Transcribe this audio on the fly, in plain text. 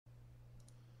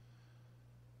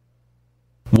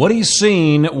What he's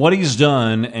seen, what he's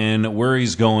done, and where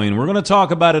he's going. We're going to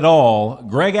talk about it all.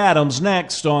 Greg Adams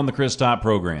next on the Chris Top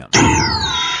program.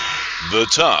 The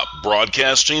Top,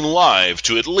 broadcasting live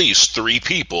to at least 3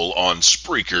 people on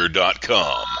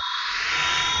Spreaker.com.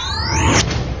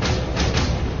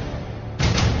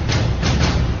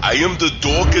 I am the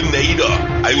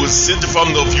Dorkinator. I was sent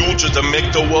from the future to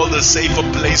make the world a safer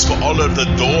place for all of the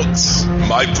dorks.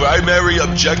 My primary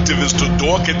objective is to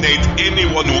dorkinate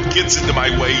anyone who gets into my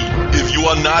way. If you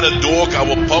are not a dork, I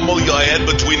will pummel your head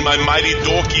between my mighty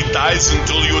dorky thighs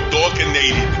until you're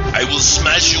dorkinated. I will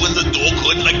smash you in the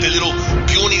dorkhood like the little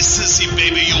puny sissy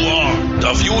baby you are.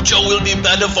 The future will be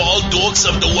better for all dorks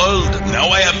of the world.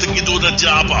 Now I have to get to the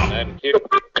jobber.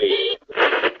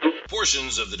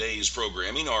 Portions of the day's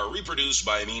programming are reproduced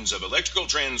by means of electrical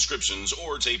transcriptions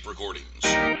or tape recordings. You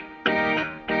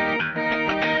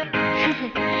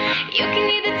can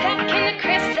either talk in the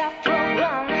Chris Top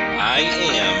program. I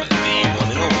am the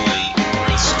one and only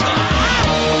Chris Top.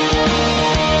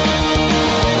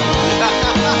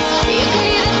 You can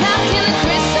either talk in the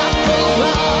Chris Top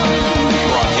program.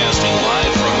 Broadcasting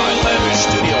live from my lavish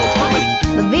studio apartment.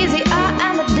 The VCR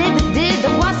and the DVD,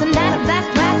 there wasn't that a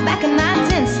back in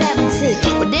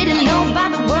 1970. What didn't know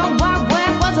about the World War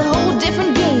Web was a whole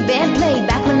different game being played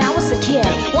back when I was a kid.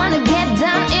 Wanna get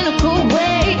down in a cool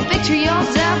way, picture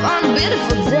yourself on a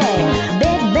beautiful day.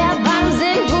 Big bell bottoms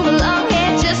and groovy long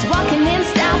hair, just walking in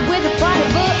style with a party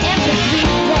book and the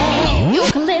play. You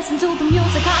can listen to the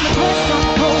music on the Chris Top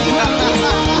program.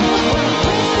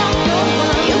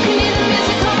 You can hear the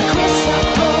music on the Chris Top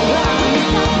program.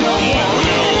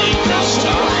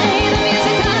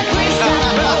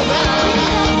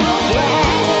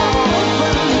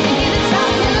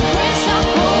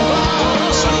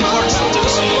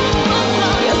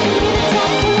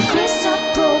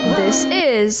 This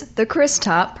is the Chris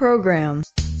Top program.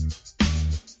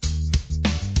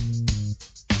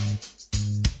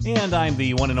 And I'm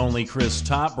the one and only Chris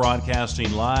Top,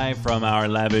 broadcasting live from our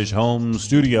lavish home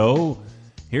studio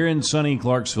here in sunny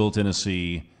Clarksville,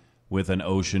 Tennessee, with an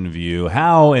ocean view.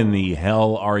 How in the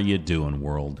hell are you doing,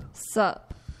 world?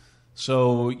 Sup?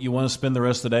 So you want to spend the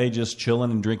rest of the day just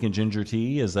chilling and drinking ginger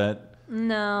tea? Is that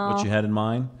what you had in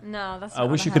mind? No, that's I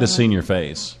not wish what you could have had. seen your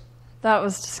face. That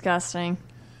was disgusting.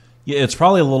 Yeah, it's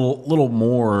probably a little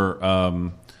more, a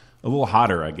little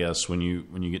hotter, I guess, when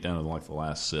you get down to like the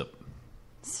last sip.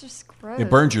 It's just gross.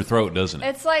 It burns your throat, doesn't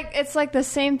it? It's like the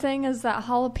same thing as that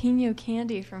jalapeno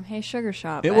candy from Hey Sugar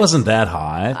Shop. It wasn't that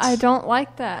hot. I don't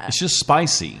like that. It's just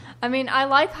spicy. I mean, I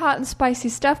like hot and spicy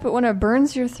stuff, but when it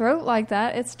burns your throat like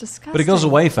that, it's disgusting. But it goes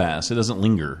away fast. It doesn't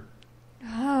linger.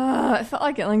 I felt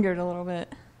like it lingered a little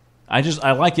bit. I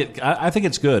like it. I think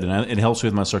it's good, and it helps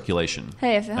with my circulation.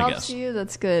 Hey, if it helps you,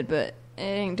 that's good, but it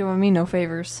ain't doing me no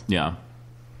favors. Yeah.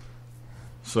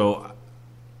 So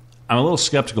I'm a little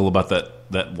skeptical about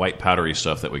that white powdery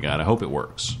stuff that we got. I hope it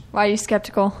works. Why are you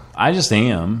skeptical? I just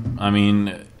am. I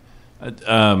mean,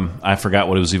 I forgot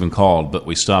what it was even called, but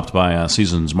we stopped by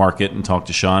Seasons Market and talked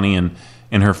to Shawnee and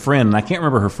her friend. And I can't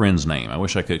remember her friend's name. I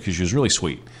wish I could because she was really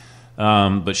sweet.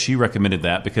 But she recommended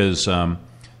that because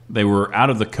they were out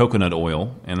of the coconut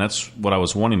oil, and that's what I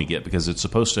was wanting to get because it's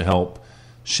supposed to help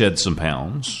shed some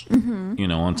pounds,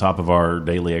 on top of our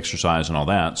daily exercise and all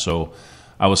that. So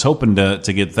I was hoping to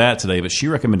get that today, but she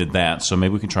recommended that, so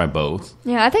maybe we can try both.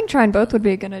 Yeah, I think trying both would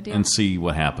be a good idea. And see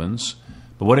what happens.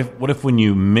 But what if when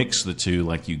you mix the two,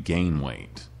 like you gain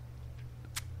weight?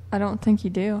 I don't think you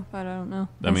do, but I don't know.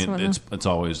 I mean, it's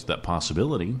always that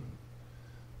possibility.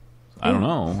 I don't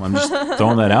know. I'm just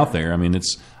throwing that out there. I mean,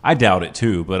 I doubt it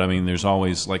too, but I mean, there's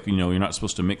always you're not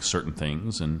supposed to mix certain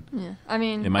things, and yeah. I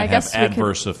mean, it might have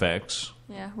adverse effects.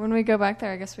 Yeah, when we go back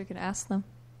there, I guess we could ask them.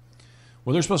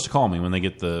 Well, they're supposed to call me when they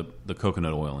get the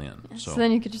coconut oil in. Yeah, so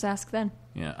then you could just ask then.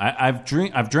 Yeah, I've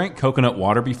drank coconut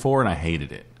water before, and I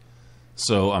hated it.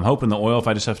 So I'm hoping the oil, if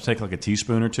I just have to take like a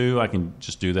teaspoon or two, I can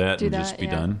just do that and just be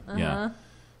done. Uh-huh. Yeah,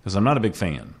 because I'm not a big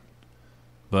fan.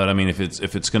 But I mean, if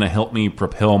it's going to help me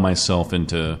propel myself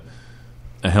into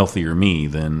a healthier me,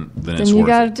 then it's worth it. Then you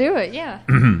got to do it, yeah.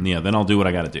 Yeah, then I'll do what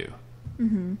I got to do.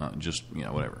 Just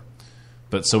whatever.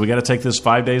 But so we got to take this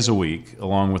 5 days a week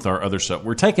along with our other stuff.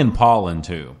 We're taking pollen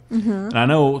too, and I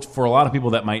know for a lot of people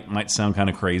that might sound kind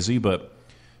of crazy, but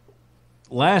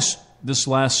this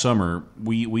last summer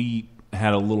we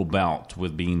had a little bout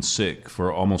with being sick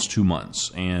for almost 2 months,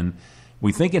 and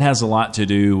we think it has a lot to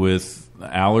do with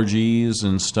allergies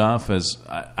and stuff. As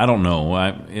I don't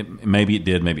know, maybe it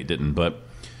did, maybe it didn't, but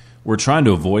we're trying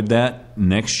to avoid that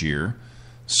next year.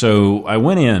 So I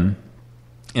went in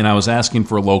and I was asking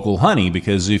for local honey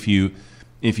because if you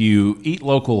eat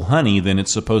local honey, then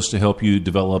it's supposed to help you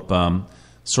develop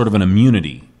sort of an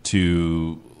immunity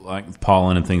to like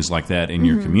pollen and things like that in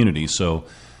your community. So,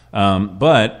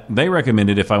 but they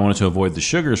recommended if I wanted to avoid the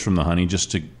sugars from the honey,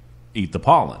 just to eat the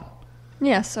pollen.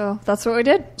 Yeah, so that's what we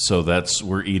did. So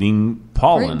we're eating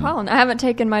pollen. We're eating pollen. I haven't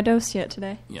taken my dose yet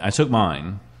today. Yeah, I took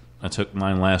mine. I took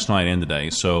mine last night and today.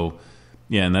 So,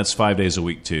 yeah, and that's 5 days a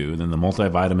week too. And then the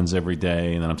multivitamins every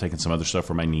day, and then I'm taking some other stuff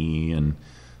for my knee and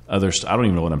other stuff. I don't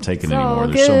even know what I'm taking anymore.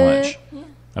 There's so much. Yeah.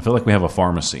 I feel like we have a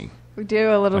pharmacy. We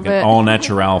do a little bit. An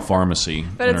all-natural pharmacy.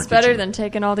 But it's better than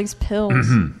taking all these pills.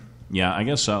 Yeah, I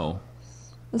guess so.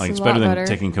 This it's is better than better.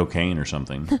 Taking cocaine or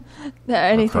something. Yeah,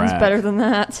 anything's better than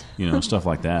that. Stuff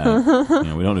like that.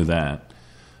 We don't do that.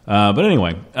 But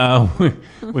anyway,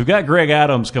 we've got Greg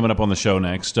Adams coming up on the show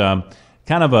next.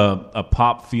 Kind of a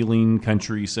pop feeling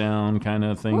country sound kind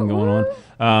of thing going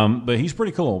on. But he's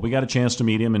pretty cool. We got a chance to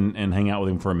meet him and hang out with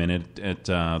him for a minute at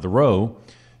the Row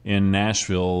in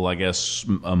Nashville, I guess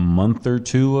a month or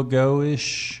two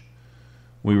ago-ish.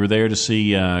 We were there to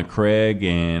see Craig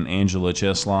and Angela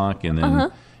Cheslock, and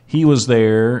then he was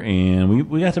there, and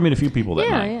we got to meet a few people that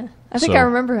night. Yeah. I think I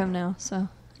remember him now. So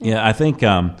yeah, I think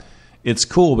it's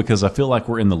cool because I feel like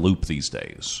we're in the loop these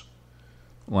days.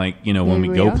 Like, when we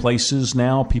go places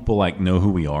now, people like know who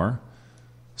we are.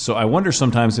 So I wonder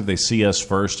sometimes if they see us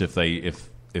first, if they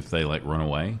like run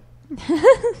away,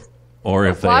 or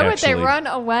if they why actually, would they run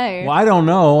away? Well, I don't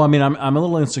know. I mean, I'm a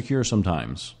little insecure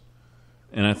sometimes.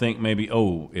 And I think maybe,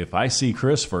 if I see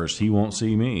Chris first, he won't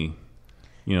see me.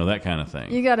 That kind of thing.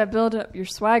 You got to build up your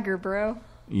swagger, bro.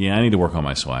 Yeah, I need to work on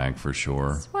my swag for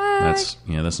sure. Swag.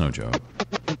 That's no joke.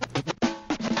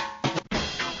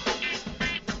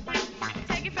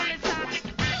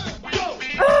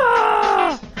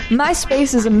 My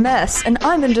space is a mess, and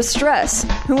I'm in distress.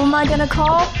 Who am I gonna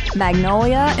call?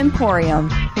 Magnolia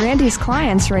Emporium. Randy's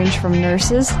clients range from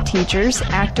nurses, teachers,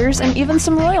 actors, and even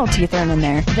some royalty thrown in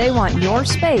there. They want your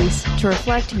space to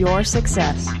reflect your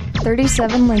success.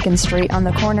 37 Lincoln Street on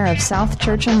the corner of South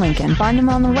Church and Lincoln. Find them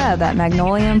on the web at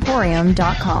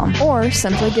magnoliaemporium.com or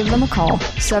simply give them a call,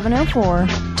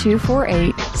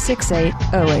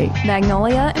 704-248-6808.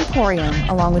 Magnolia Emporium,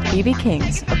 along with BB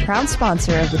King's, a proud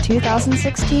sponsor of the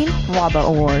 2016 WABA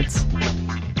Awards.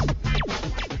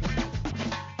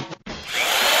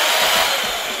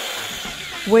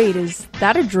 Wait, is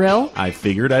that a drill? I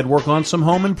figured I'd work on some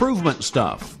home improvement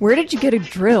stuff. Where did you get a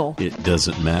drill? It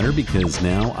doesn't matter because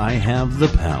now I have the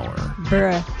power.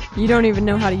 Bruh, you don't even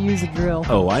know how to use a drill.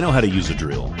 Oh, I know how to use a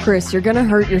drill. Chris, you're gonna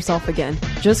hurt yourself again.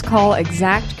 Just call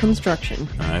Exact Construction.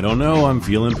 I don't know, I'm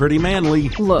feeling pretty manly.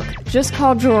 Look, just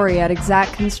call Jory at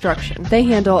Exact Construction. They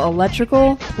handle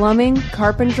electrical, plumbing,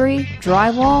 carpentry,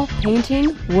 drywall,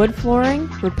 painting, wood flooring,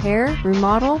 repair,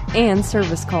 remodel, and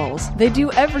service calls. They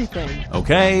do everything.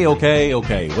 Okay.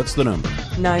 What's the number?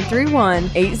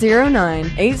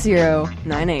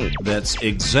 931-809-8098. That's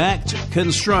Exact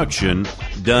Construction,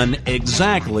 done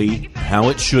exactly how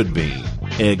it should be.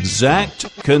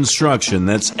 Exact Construction.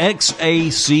 That's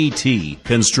X-A-C-T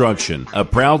Construction, a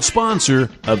proud sponsor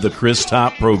of the Chris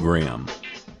Top program.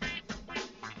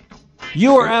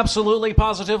 You are absolutely,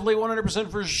 positively, 100%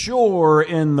 for sure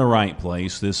in the right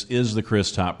place. This is the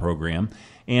Chris Top program.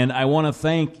 And I want to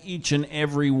thank each and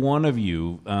every one of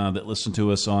you that listen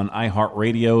to us on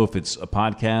iHeartRadio, if it's a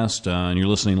podcast and you're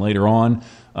listening later on,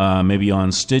 maybe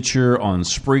on Stitcher, on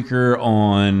Spreaker,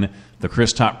 on the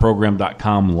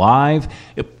ChrisTopProgram.com live.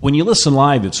 When you listen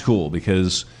live, it's cool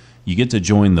because you get to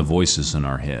join the voices in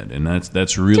our head, and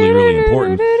that's really, really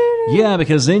important. Yeah,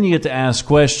 because then you get to ask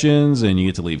questions and you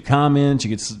get to leave comments.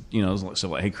 You get to, so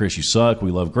like, hey, Chris, you suck.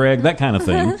 We love Greg, that kind of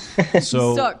thing.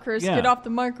 So, you suck, Chris. Yeah. Get off the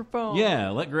microphone.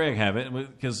 Yeah, let Greg have it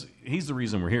because he's the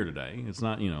reason we're here today. It's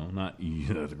not, not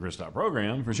the Chris Top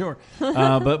program for sure.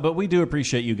 But we do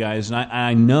appreciate you guys, and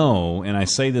I know, and I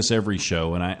say this every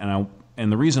show,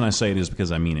 and the reason I say it is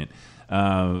because I mean it.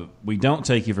 We don't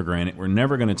take you for granted. We're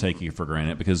never going to take you for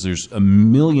granted because there's a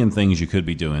million things you could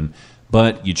be doing,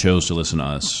 but you chose to listen to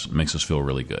us. It makes us feel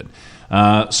really good.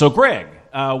 So, Greg,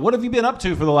 what have you been up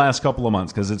to for the last couple of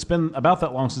months? Because it's been about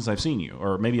that long since I've seen you,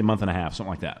 or maybe a month and a half, something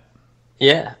like that.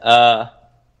 Yeah.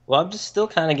 Well, I'm just still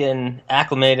kind of getting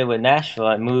acclimated with Nashville.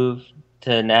 I moved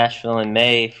to Nashville in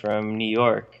May from New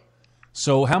York.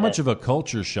 So how much of a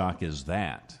culture shock is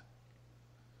that?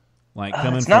 Like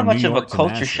coming it's not from much New of York a to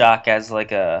culture Nashville. shock as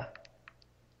like a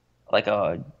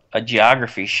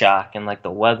geography shock and like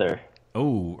the weather.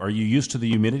 Oh, are you used to the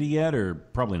humidity yet, or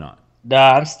probably not?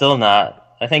 Nah, I'm still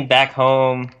not. I think back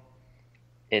home,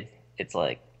 it's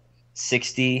like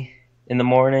 60 in the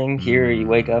morning. Here you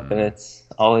wake up and it's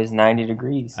always 90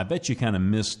 degrees. I bet you kind of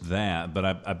missed that, but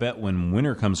I bet when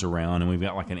winter comes around and we've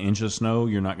got like an inch of snow,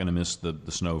 you're not going to miss the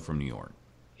snow from New York.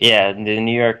 Yeah, the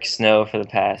New York snow for the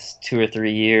past 2 or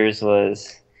 3 years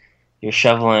was you're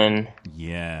shoveling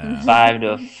 5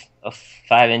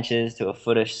 inches to a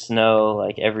foot of snow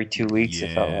like every 2 weeks. Yeah.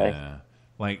 It felt like.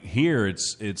 Like here,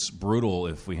 it's brutal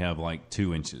if we have like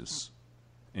 2 inches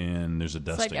and there's a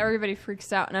dusting. It's like everybody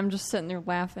freaks out, and I'm just sitting there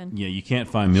laughing. Yeah, you can't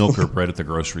find milk or bread at the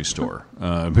grocery store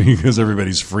because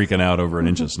everybody's freaking out over an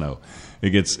inch of snow. It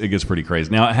gets pretty crazy.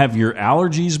 Now, have your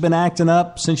allergies been acting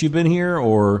up since you've been here,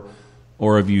 or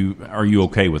are you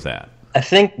okay with that? I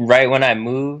think right when I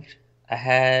moved, I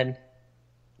had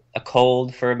a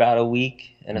cold for about a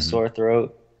week and a sore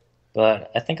throat,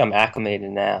 but I think I'm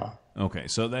acclimated now. Okay,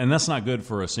 and that's not good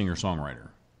for a singer-songwriter.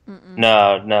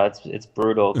 No, it's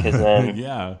brutal because then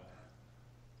Yeah.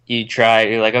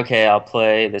 you're like, okay, I'll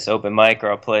play this open mic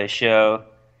or I'll play a show,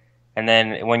 and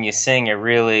then when you sing, it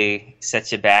really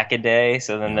sets you back a day.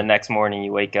 So then the next morning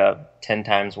you wake up 10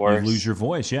 times worse. You lose your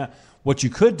voice. Yeah. What you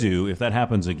could do if that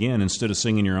happens again, instead of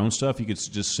singing your own stuff, you could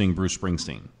just sing Bruce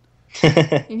Springsteen.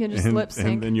 You can just lip sync.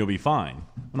 And then you'll be fine.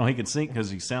 Well, no, he can sing because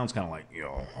he sounds kind of like,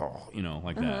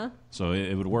 like that. So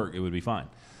it would work. It would be fine.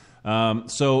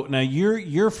 So now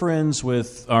you're friends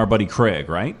with our buddy Craig,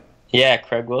 right? Yeah,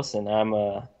 Craig Wilson.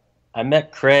 I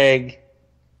met Craig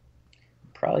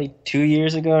probably 2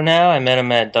 years ago now. I met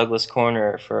him at Douglas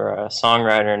Corner for a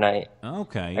songwriter night.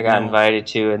 Okay. I got invited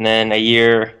to, and then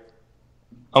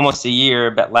almost a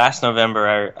year, but last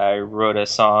November I wrote a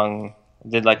song,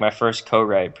 did like my first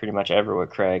co-write pretty much ever with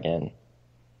Craig, and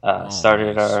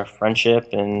started nice. our friendship.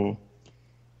 And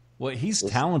Well, he's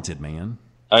talented, man.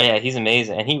 oh yeah, he's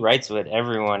amazing, and he writes with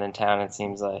everyone in town. It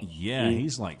seems like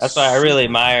He's like. that's why I really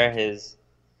admire his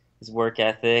work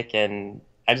ethic, and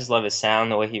I just love his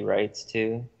sound, the way he writes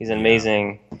too. He's an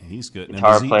amazing. He's good.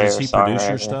 Guitar Now, player, does he produce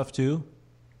your songwriter. stuff too?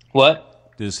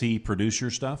 What? Does he produce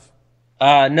your stuff?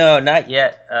 No, not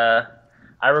yet.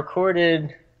 I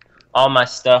recorded all my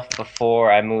stuff before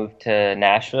I moved to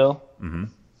Nashville. Mm-hmm.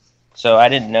 So I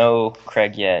didn't know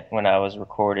Craig yet when I was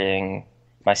recording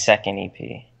my second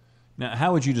EP. Now,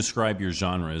 how would you describe your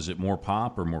genre? Is it more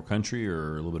pop or more country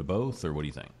or a little bit of both, or what do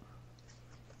you think?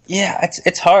 Yeah,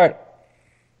 it's hard.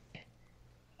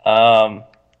 I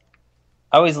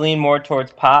always lean more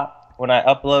towards pop. When I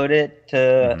upload it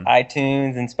to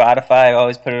iTunes and Spotify, I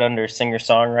always put it under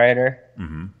singer-songwriter.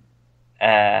 Mm-hmm.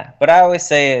 But I always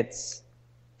say it's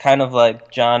kind of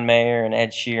like John Mayer and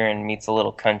Ed Sheeran meets a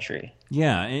little country.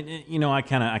 Yeah, I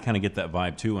kind of get that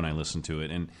vibe too when I listen to it.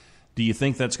 And do you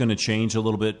think that's going to change a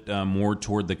little bit more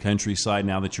toward the countryside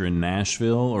now that you're in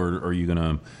Nashville, or are you going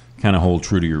to kind of hold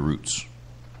true to your roots?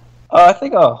 Oh, I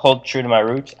think I'll hold true to my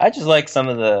roots. I just like some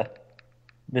of the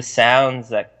sounds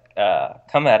that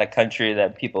come out of country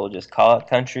that people just call it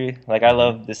country. Like I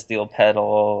love the steel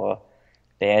pedal,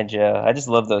 banjo. I just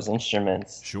love those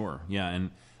instruments. Sure, yeah,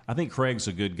 and I think Craig's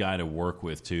a good guy to work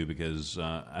with too because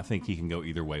I think he can go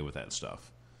either way with that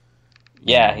stuff.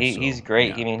 Yeah, he's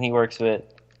great. Yeah. I mean, he works with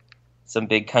some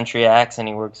big country acts and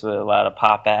he works with a lot of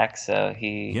pop acts, so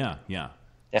he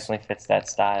definitely fits that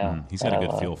style. He's got a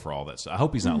good feel for all that stuff. I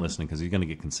hope he's not listening because he's going to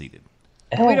get conceited.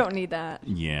 We don't need that.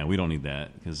 Yeah, we don't need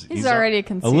that because He's already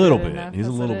conceited a little bit. enough He's a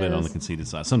as little it bit on is. the conceited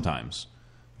side sometimes.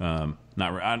 Not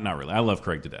really. I love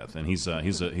Craig to death, and he's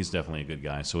definitely a good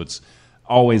guy. So it's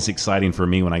always exciting for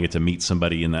me when I get to meet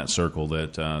somebody in that circle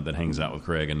that hangs out with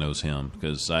Craig and knows him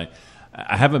because I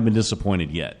haven't been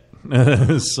disappointed yet.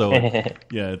 So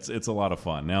yeah, it's a lot of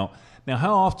fun. Now,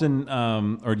 how often,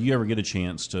 or do you ever get a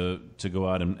chance to go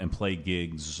out and play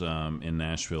gigs in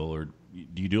Nashville, or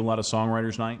do you do a lot of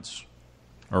songwriters' nights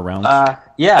or rounds?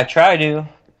 Yeah, I try to.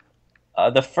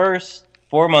 The first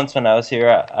 4 months when I was here,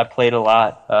 I played a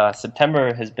lot.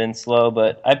 September has been slow,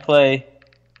 but I play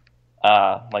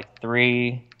at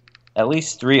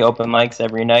least three open mics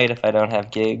every night if I don't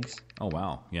have gigs. Oh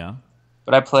wow, yeah.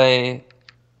 But I'll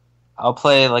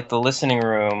play like the listening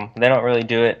room. They don't really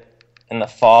do it in the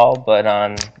fall, but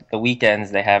on the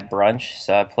weekends they have brunch,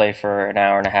 so I play for an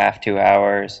hour and a half, 2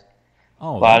 hours.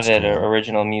 Oh, a lot of that's it cool. are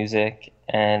original music,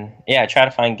 and yeah, I try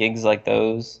to find gigs like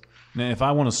those. Now, if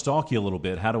I want to stalk you a little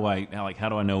bit, how do I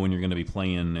know when you're going to be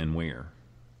playing and where?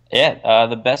 Yeah,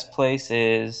 the best place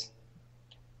is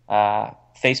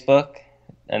Facebook,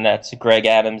 and that's Greg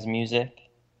Adams Music.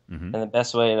 Mm-hmm. And the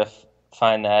best way to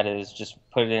find that is just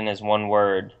put it in as one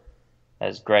word,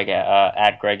 as Greg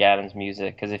at Greg Adams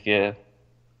Music. Because if you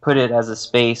put it as a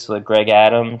space with Greg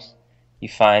Adams, you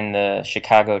find the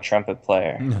Chicago trumpet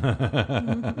player.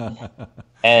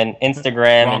 And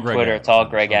Instagram and Twitter, it's all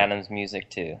Greg Adams Music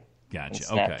too. Gotcha.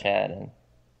 And Snapchat. Okay. And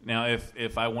Now,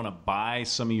 if I want to buy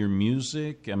some of your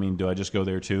music, I mean, do I just go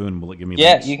there too, and will it give me?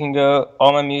 yeah, links? you can go.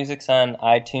 All my music's on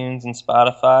iTunes and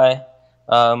Spotify.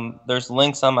 There's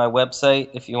links on my website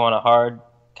if you want a hard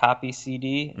copy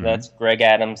CD. That's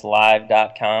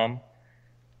gregadamslive.com.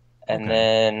 And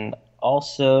then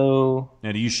also...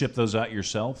 Now, do you ship those out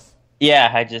yourself?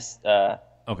 Yeah, I just...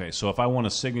 Okay, so if I want a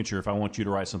signature, if I want you to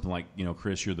write something like,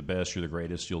 Chris, you're the best, you're the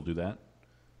greatest, you'll do that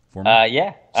for me?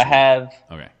 Yeah, I have...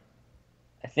 Okay.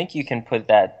 I think you can put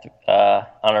that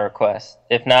on a request.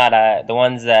 If not, the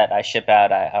ones that I ship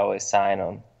out, I always sign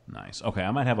them. Nice. Okay, I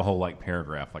might have a whole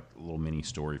paragraph, a little mini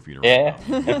story for you to write.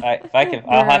 Yeah, if I could,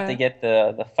 I'll have to get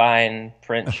the fine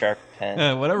print sharp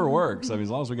pen. Whatever works. I mean, as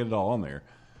long as we get it all on there.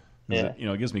 Yeah.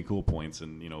 It gives me cool points,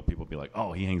 and people be like,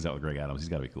 "Oh, he hangs out with Greg Adams. He's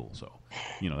got to be cool." So,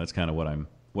 that's kind of what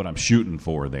I'm shooting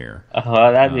for there.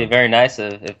 That'd be very nice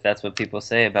if that's what people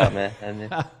say about me.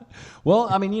 Well,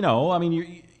 I mean,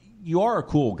 you are a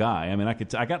cool guy. I mean,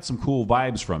 I got some cool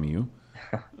vibes from you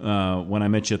when I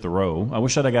met you at the Row. I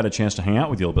wish I'd have got a chance to hang out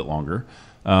with you a little bit longer.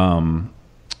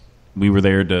 We were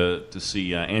there to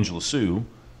see Angela Sue.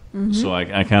 Mm-hmm. So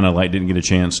I kind of didn't get a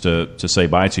chance to say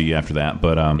bye to you after that,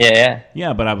 but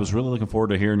yeah. But I was really looking forward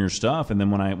to hearing your stuff, and then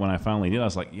when I finally did, I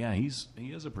was like, yeah, he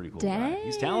is a pretty cool guy.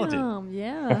 He's talented.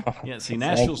 Yeah. Yeah. See,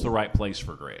 Nashville's the right place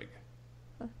for Greg.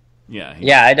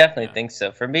 Yeah. I definitely think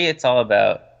so. For me, it's all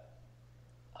about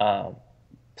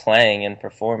playing and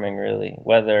performing. Really,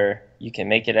 whether you can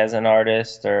make it as an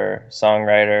artist or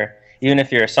songwriter. Even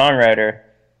if you're a songwriter,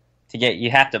 you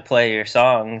have to play your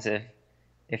songs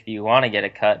if you want to get a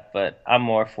cut, but I'm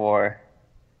more for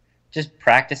just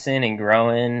practicing and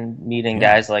growing, meeting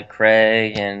guys like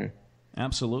Craig, and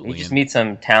absolutely, you just meet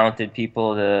some talented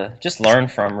people to just learn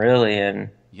from, really, and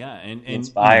and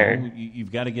inspired.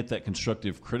 You've got to get that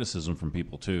constructive criticism from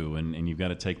people too, and you've got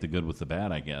to take the good with the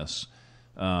bad, I guess.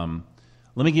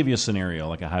 Let me give you a scenario,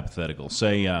 like a hypothetical.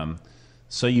 Say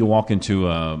you walk into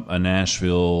a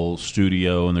Nashville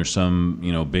studio, and there's some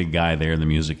big guy there in the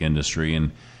music industry,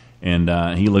 and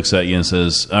he looks at you and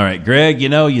says, "All right, Greg,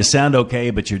 you sound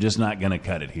okay, but you're just not going to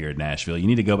cut it here at Nashville. You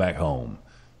need to go back home.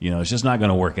 It's just not going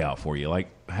to work out for you." Like,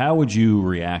 how would you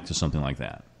react to something like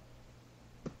that?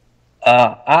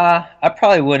 I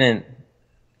probably wouldn't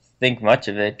think much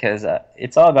of it, because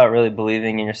it's all about really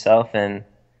believing in yourself and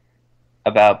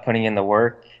about putting in the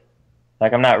work.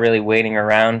 Like, I'm not really waiting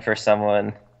around for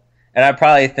someone. And I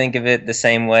probably think of it the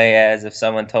same way as if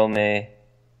someone told me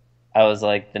I was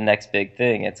like the next big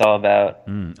thing. It's all about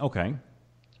okay,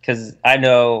 because I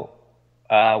know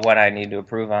what I need to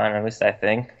improve on. Or at least I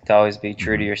think to always be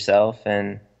true to yourself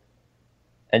and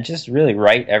just really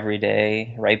write every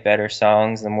day. Write better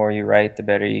songs. The more you write, the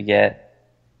better you get.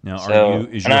 Now,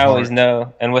 I always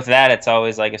know. And with that, it's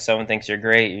always like if someone thinks you're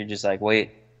great, you're just like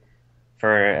wait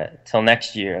for till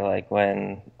next year, like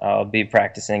when I'll be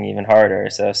practicing even harder.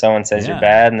 So if someone says you're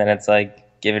bad, and then it's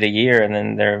like give it a year, and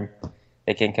then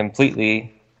they can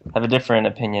completely have a different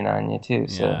opinion on you too.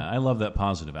 So yeah, I love that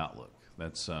positive outlook.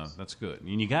 That's good,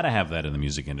 and you got to have that in the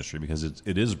music industry because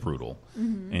it is brutal,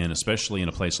 and especially in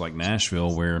a place like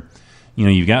Nashville where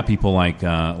you've got people like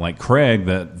Craig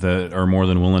that are more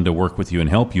than willing to work with you and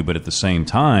help you, but at the same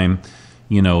time,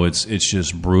 it's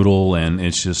just brutal, and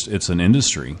it's an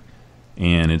industry,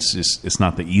 and it's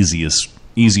not the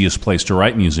easiest place to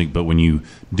write music. But when you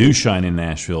do shine in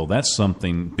Nashville, that's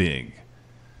something big.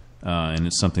 And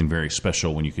it's something very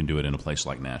special when you can do it in a place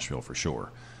like Nashville, for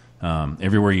sure.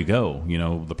 Everywhere you go,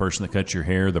 the person that cuts your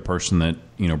hair, the person that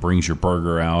brings your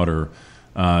burger out, or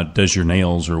does your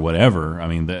nails, or whatever. I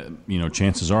mean,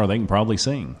 chances are they can probably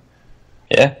sing.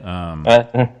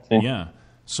 Yeah. Yeah.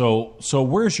 So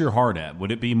where's your heart at?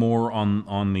 Would it be more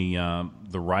on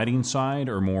the writing side,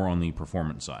 or more on the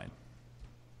performance side?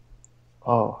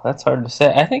 Oh, that's hard to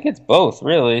say. I think it's both,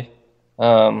 really.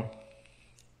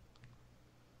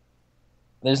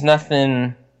 There's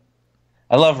nothing.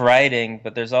 I love writing,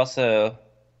 but there's also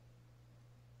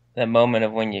that moment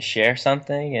of when you share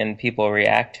something and people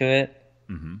react to it.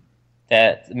 Mm-hmm.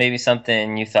 That maybe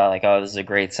something you thought like, oh, this is a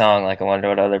great song. Like, I wonder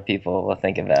what other people will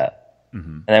think of that. Mm-hmm.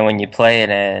 And then when you play it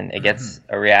and it gets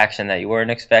a reaction that you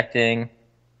weren't expecting,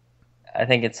 I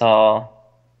think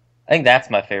that's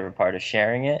my favorite part of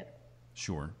sharing it.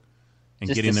 Sure. And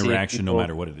just getting the reaction no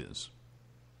matter what it is.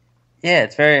 Yeah,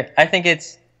 I think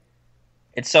it's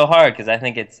so hard because I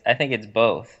think it's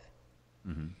both.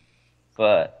 Mm-hmm.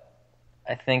 But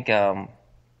I think I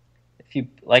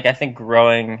think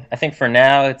for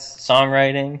now it's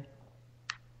songwriting,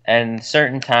 and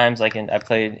certain times I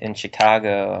played in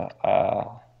Chicago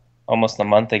almost a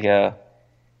month ago,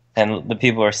 and the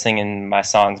people were singing my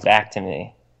songs back to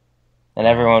me, and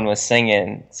everyone was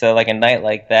singing. So like a night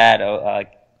like that,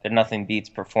 nothing beats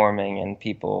performing and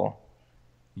people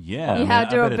Yeah. You had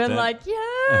to I have bet been that- like,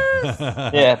 yes.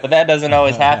 Yeah, but that doesn't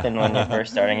always happen when you're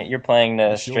first starting it. You're playing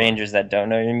to Sure. strangers that don't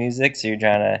know your music, so you're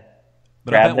trying to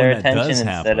But I grab bet their when that attention does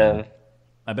instead happen, of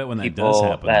I bet when that people does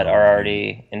happen, that though, are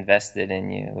already invested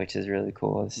in you, which is really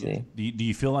cool to see. Do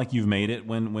you feel like you've made it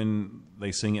when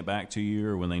they sing it back to you,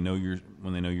 or when they know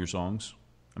your songs?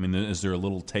 I mean, is there a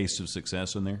little taste of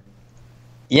success in there?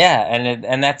 Yeah,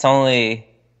 and that's only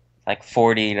like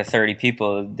 40 to 30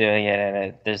 people doing it,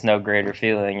 and there's no greater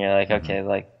feeling. You're like, okay,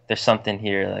 like there's something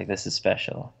here, like this is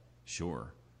special.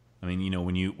 Sure. I mean,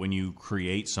 when you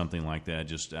create something like that,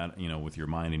 just with your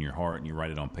mind and your heart, and you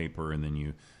write it on paper, and then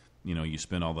you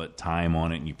spend all that time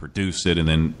on it, and you produce it, and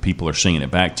then people are singing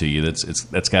it back to you.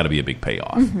 That's got to be a big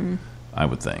payoff, I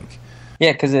would think.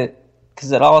 Yeah, because it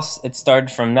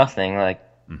started from nothing. Like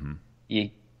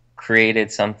you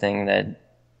created something that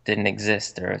didn't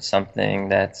exist, or something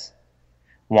that's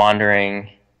wandering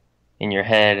in your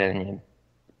head, and you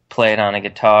play it on a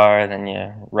guitar, then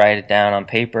you write it down on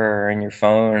paper or in your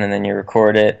phone, and then you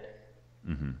record it.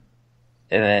 And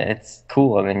then it's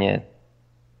cool, and then you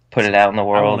put it out in the I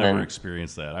world. will never and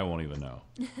experience that. I won't even know.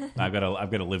 I've got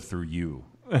to live through you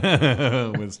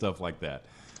with stuff like that.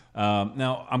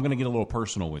 Now I'm going to get a little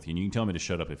personal with you, and you can tell me to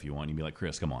shut up if you want. You can be like,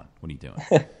 Chris, come on, what are you doing?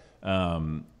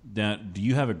 Now, do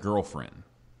you have a girlfriend?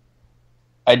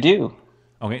 I do.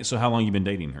 Okay, so how long you been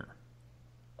dating her?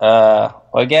 Well,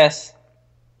 I guess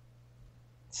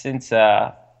since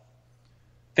 5th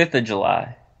of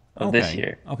July of this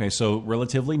year. Okay, so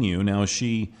relatively new. Now, is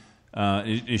she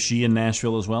in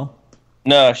Nashville as well?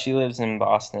 No, she lives in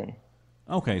Boston.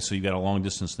 Okay, so you got a long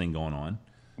distance thing going on.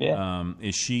 Yeah.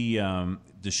 Is she?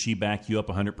 Does she back you up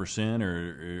 100%,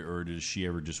 or does she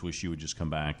ever just wish you would just come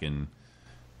back and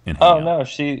hang out? No,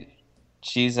 she's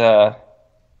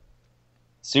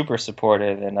super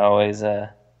supportive, and always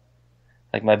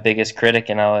like my biggest critic,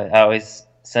 and I always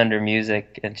send her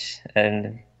music,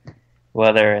 and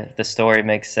whether the story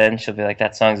makes sense, she'll be like,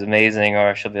 that song's amazing,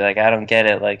 or she'll be like, I don't get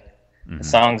it, like the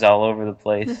song's all over the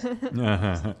place.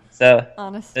 So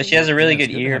Honesty. she has a really It's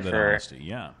good to ear have that for honesty,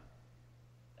 yeah.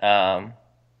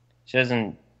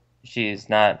 doesn't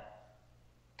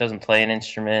play an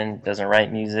instrument, doesn't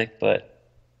write music, but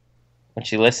when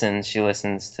she loves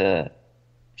the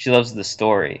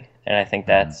story, and I think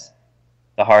that's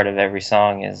the heart of every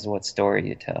song, is what story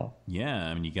you tell. Yeah,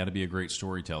 I mean, you got to be a great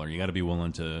storyteller. You got to be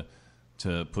willing to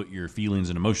put your feelings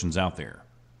and emotions out there.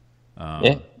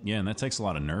 Yeah, and that takes a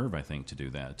lot of nerve, I think, to do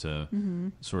that. To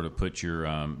sort of put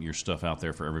your stuff out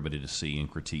there for everybody to see and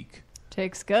critique.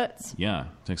 Takes guts. Yeah,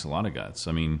 it takes a lot of guts.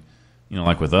 I mean,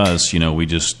 like with us, we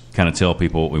just kind of tell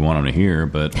people what we want them to hear.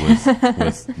 But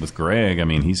with Greg, I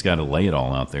mean, he's got to lay it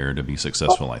all out there to be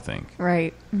successful, I think.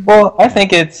 Right. Well, I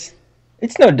think it's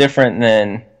no different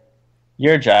than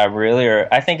your job, really. Or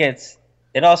I think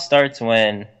it all starts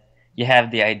when you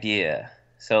have the idea.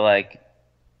 So, like,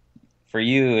 for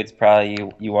you, it's probably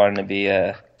you wanting to be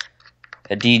a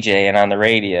DJ and on the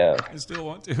radio. I still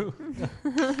want to.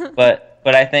 But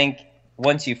I think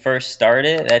once you first start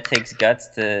it, that takes guts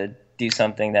to do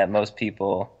something that most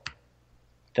people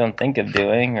don't think of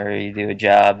doing, or you do a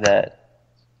job that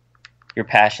you're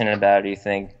passionate about, or you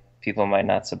think people might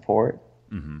not support.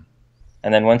 And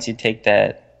then once you take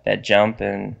that jump,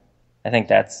 and I think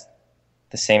that's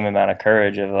the same amount of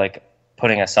courage of like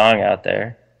putting a song out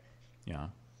there. Yeah,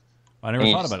 I never And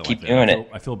you thought just about it keep like that. doing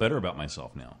I feel better about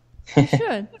myself now. You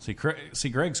should. See,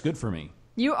 Greg's good for me.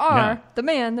 You are Yeah. the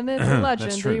man, the myth, the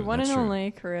legend, true. the one That's and true.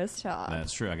 only Chris Todd.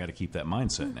 That's true. I got to keep that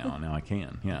mindset now. Now I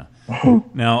can. Yeah.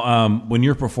 Now, when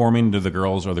you're performing, are the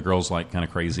girls like kind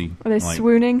of crazy? Are they like,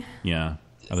 swooning? Yeah.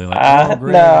 Are they like? Oh,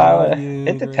 Greg, I love you,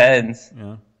 it Greg." depends.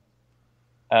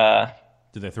 Yeah.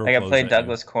 Did they throw? Like I clothes played at you?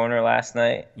 Douglas Corner last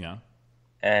night, Yeah.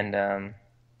 and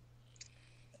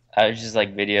I was just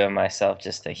like videoing myself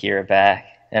just to hear it back.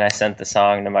 And I sent the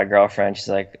song to my girlfriend. She's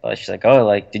like, oh,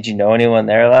 like, did you know anyone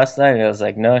there last night? And I was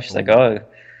like, no. She's like, oh,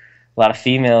 a lot of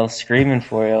females screaming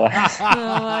for you last night.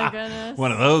 Oh my goodness.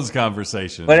 One of those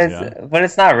conversations. But yeah.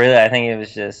 it's not really. I think it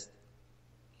was just.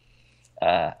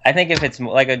 I think if it's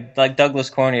like Douglas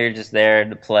Corner, you're just there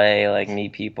to play, like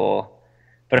meet people.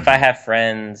 But if I have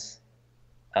friends,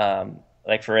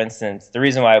 like for instance, the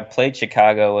reason why I played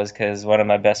Chicago was because one of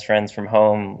my best friends from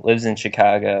home lives in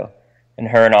Chicago, and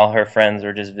her and all her friends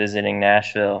were just visiting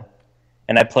Nashville,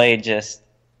 and I played just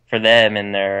for them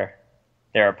in their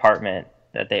apartment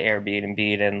that they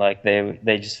Airbnb'd, and like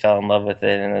they just fell in love with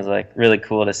it, and it was like really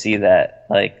cool to see that,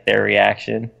 like their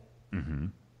reaction. Yeah.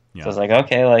 So I was like,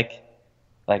 okay, like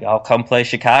I'll come play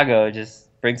Chicago, just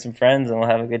bring some friends and we'll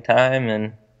have a good time,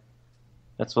 and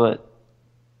that's what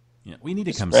Yeah, we need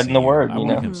to come spreading see the you. word. I You want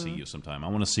to know, come see you sometime. I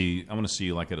want to see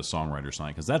you like at a songwriter's night,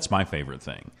 because that's my favorite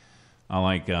thing. I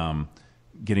like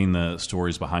getting the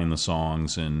stories behind the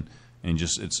songs, and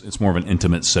just it's more of an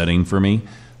intimate setting for me.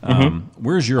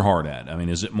 Where's your heart at? I mean,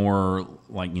 is it more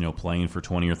like, you know, playing for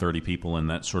 20 or 30 people in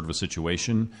that sort of a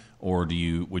situation, or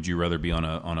would you rather be on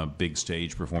a big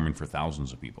stage performing for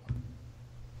thousands of people?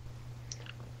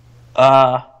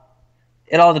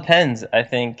 It all depends. I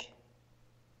think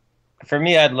for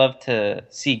me, I'd love to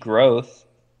see growth,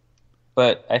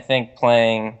 but I think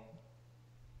playing,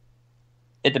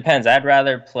 it depends. I'd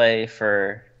rather play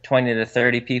for 20 to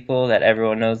 30 people that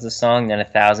everyone knows the song than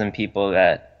 1,000 people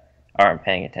that aren't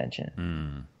paying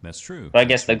attention. That's true. But I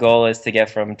guess the goal is to get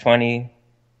from 20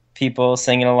 people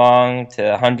singing along to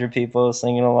 100 people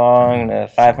singing along to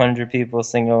 500 people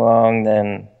singing along,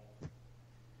 then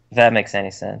if that makes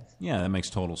any sense. Yeah, that makes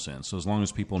total sense. So as long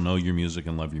as people know your music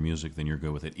and love your music, then you're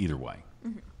good with it either way.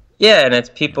 Yeah, and it's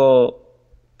people,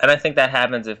 and I think that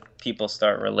happens if people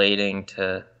start relating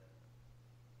to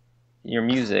your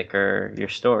music or your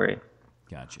story.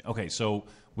 Gotcha. Okay, so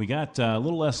we got a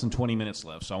little less than 20 minutes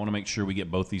left, so I want to make sure we get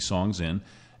both these songs in.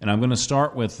 And I'm going to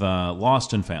start with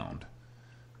Lost and Found.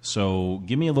 So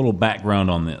give me a little background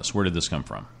on this. Where did this come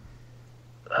from?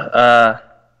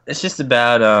 It's just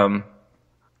about,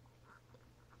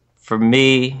 for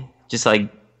me, just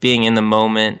like being in the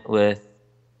moment with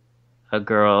a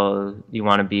girl you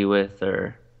want to be with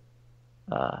or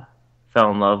fell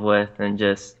in love with, and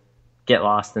just get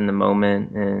lost in the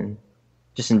moment and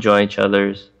just enjoy each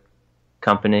other's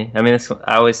company. I mean,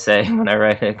 I always say when I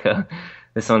write it,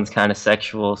 this one's kind of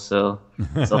sexual, so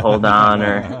hold on,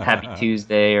 or Happy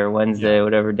Tuesday or Wednesday,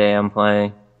 whatever day I'm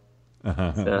playing.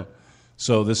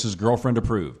 So this is girlfriend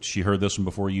approved. She heard this one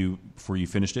before you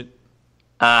finished it?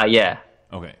 Yeah.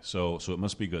 Okay, so it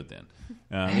must be good then.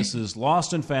 This is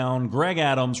Lost and Found, Greg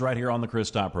Adams, right here on the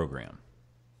Chris Dodd program.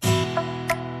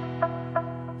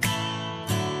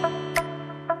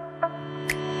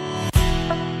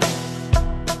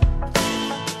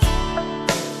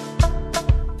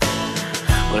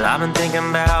 Well, I've been thinking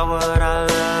about what I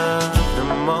love the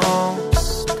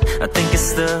most. I think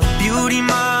it's the beauty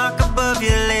mark above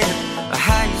your lip, or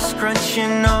how you scrunch your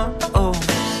nose.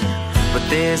 But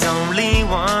there's only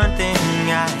one thing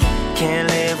I can't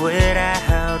live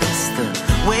without. It's the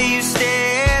way you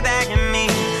stare back at me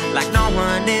like no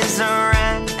one is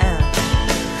around.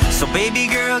 So baby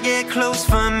girl, get close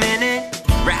for a minute.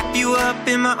 Wrap you up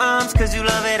in my arms cause you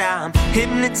love it. I'm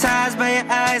hypnotized by your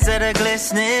eyes that are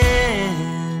glistening.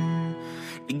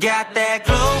 You got that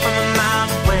glow from a mile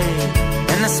away,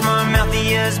 and the smart mouth of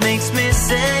yours makes me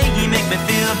say, you make me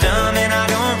feel dumb and I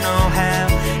don't know how.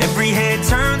 Every head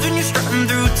turns when you're strutting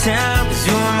through town, cause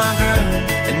you're my girl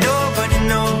and nobody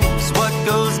knows what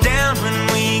goes down when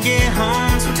we get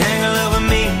home. So tangle over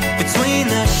me between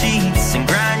the sheets and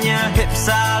grind your hips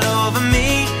all over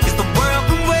me, cause the world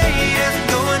can wait as we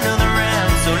go another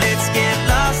round. So let's get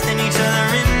lost in each other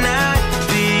and not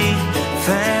be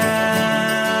found.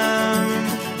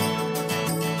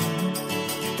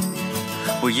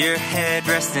 Well, your head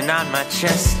resting on my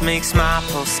chest makes my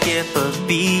pulse skip a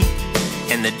beat,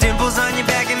 and the dimples on your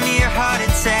back give me a heart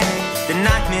attack that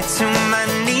knock me to my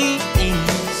knees.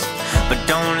 But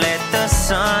don't let the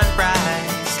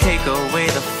sunrise take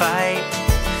away the fight.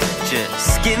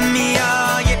 Just give me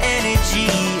all your energy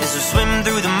as we swim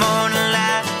through the morning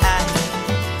light.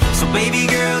 So baby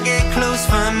girl, get close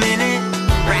for a minute.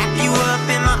 Wrap you up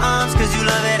in my arms cause you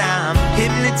love it. I'm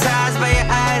hypnotized by your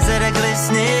eyes that are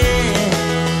glistening.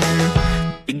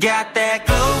 You got that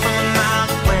glow from a mile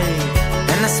away,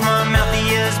 and the smart mouth of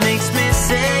yours makes me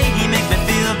say, you make me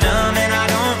feel dumb and I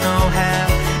don't know how.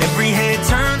 Every head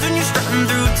turns when you're strutting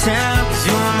through town, cause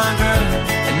you're my girl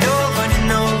and nobody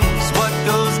knows what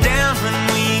goes down when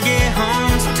we get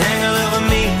home. So tangle over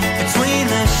me between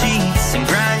the sheets and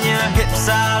grind your hips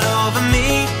all over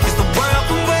me, cause the world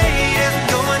can wait as we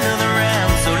go another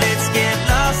round. So let's get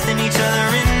lost in each other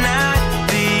and not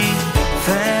be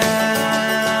found.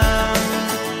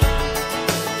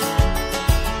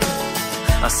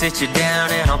 I'll sit you down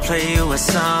and I'll play you a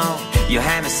song. You'll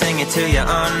have me singing till you're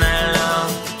all night long,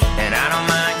 and I don't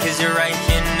mind cause you're right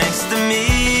here next to me.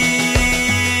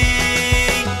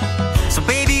 So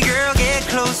baby girl, get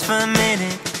close for a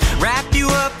minute. Wrap you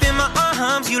up in my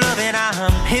arms, you love it.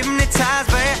 I'm hypnotized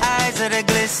by your eyes that are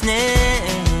glistening.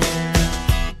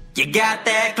 You got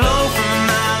that glow from a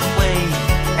mile away,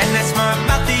 and that smart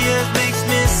mouth of yours makes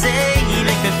me say, you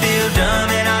make me feel dumb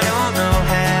and I don't know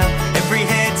how. Every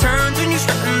head turns when you're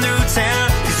strutting through town,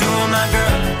 cause you're my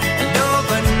girl and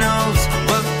nobody knows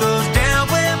what goes down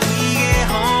when we get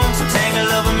home. So tangle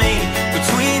over me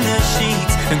between the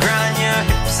sheets and grind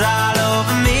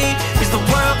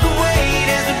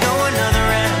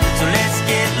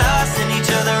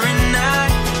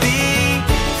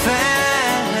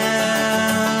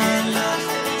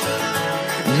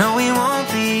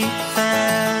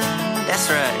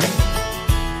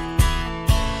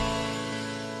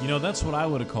That's what I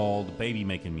would have called baby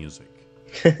making music.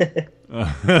 Back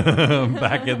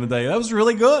in the day. That was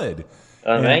really good.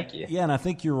 Oh, thank you. Yeah, and I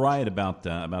think you're right about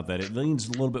that. It leans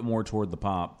a little bit more toward the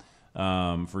pop,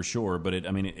 for sure. But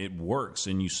it works,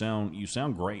 and you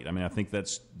sound great. I mean, I think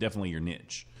that's definitely your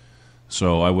niche.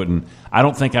 So I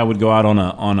don't think I would go out on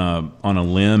a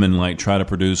limb and like try to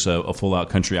produce a full out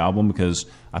country album, because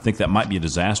I think that might be a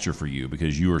disaster for you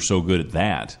because you are so good at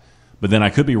that. But then I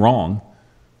could be wrong.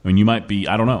 I mean, you might be.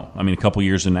 I don't know. I mean, a couple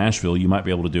years in Nashville, you might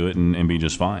be able to do it and be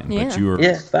just fine. Yeah. But you were.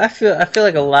 Yeah, but I feel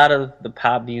like a lot of the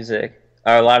pop music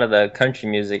or a lot of the country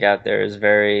music out there is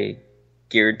very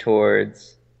geared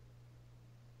towards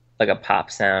like a pop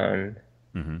sound.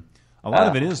 Mm-hmm. A lot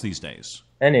of it is these days.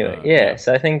 Anyway, yeah.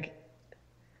 So I think,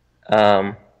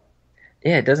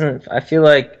 it doesn't. I feel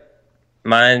like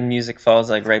my music falls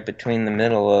like right between the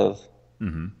middle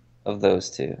of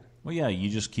those two. Well, yeah, you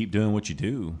just keep doing what you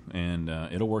do, and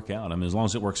it'll work out. I mean, as long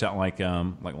as it works out like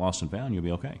Lost and Found, you'll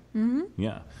be okay. Mm-hmm.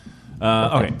 Yeah.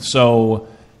 Okay, so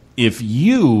if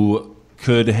you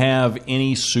could have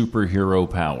any superhero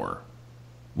power,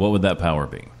 what would that power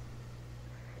be?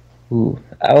 Ooh,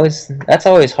 that's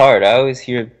always hard. I always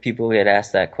hear people get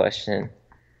asked that question.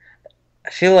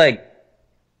 I feel like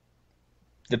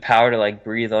the power to like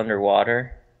breathe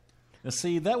underwater. Now,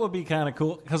 see, that would be kind of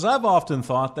cool, because I've often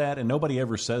thought that, and nobody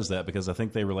ever says that because I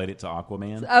think they relate it to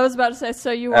Aquaman. I was about to say,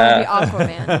 so you want to be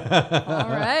Aquaman. All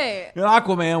right. You know,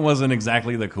 Aquaman wasn't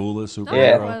exactly the coolest superhero.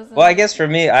 Yeah. Well, I guess for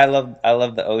me, I love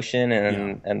the ocean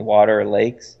and water,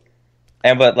 lakes,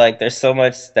 but like there's so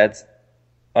much that's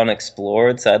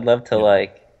unexplored. So I'd love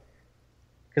to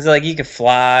because like you could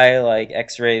fly, like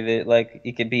X-ray, like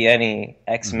you could be any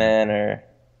X-Men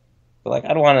but like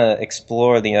I'd want to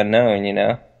explore the unknown, you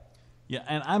know. Yeah,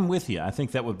 and I'm with you. I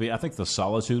think I think the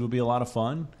solitude would be a lot of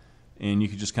fun, and you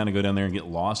could just kind of go down there and get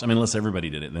lost. I mean, unless everybody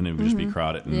did it, then it would just be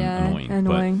crowded and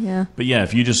annoying. But yeah,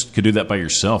 if you just could do that by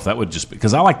yourself, that would just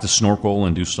because I like to snorkel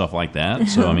and do stuff like that.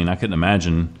 So I mean, I couldn't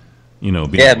imagine,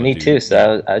 being me too.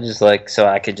 So I just so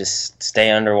I could just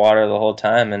stay underwater the whole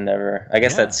time and never. I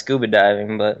guess that's scuba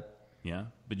diving, but yeah.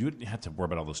 But you wouldn't have to worry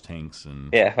about all those tanks and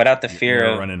without the fear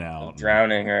of running out,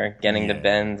 drowning, or getting to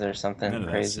bends or something none of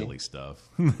crazy. that silly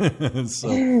stuff.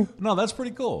 So no, that's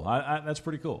pretty cool. That's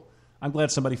pretty cool. I'm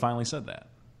glad somebody finally said that.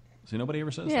 See, nobody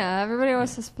ever says that. Yeah, everybody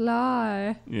wants to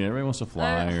fly. Yeah, everybody wants to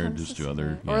fly or just do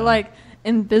other. Or like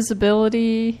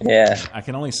invisibility. Yeah, I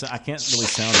can't really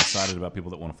sound excited about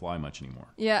people that want to fly much anymore.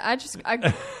 Yeah, I'm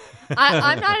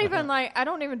not even I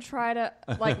don't even try to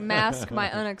mask my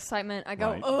unexcitement. I go,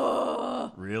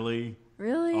 ugh. Really?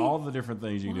 Really? All the different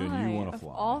things you do, and you want to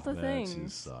fly. All the that things.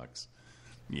 Just sucks.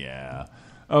 Yeah.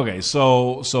 Okay,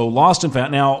 so Lost and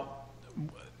Found. Now,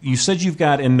 you said you've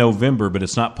got in November, but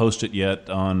it's not posted yet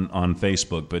on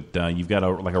Facebook. But you've got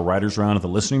a writers' round at the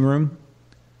Listening Room.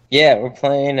 Yeah, we're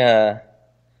playing. I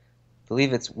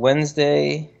believe it's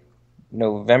Wednesday,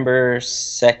 November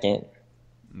 2nd.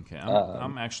 Okay,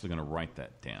 I'm actually going to write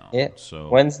that down. Yeah. So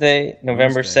Wednesday,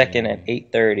 November 2nd at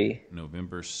 8:30.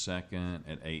 November 2nd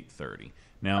at 8:30.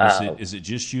 Now, is it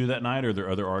just you that night, or are there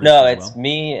other artists? No, as it's well?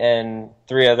 me and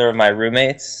 3 other of my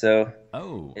roommates. So.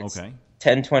 Oh, okay.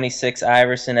 1026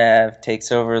 Iverson Ave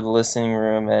takes over the Listening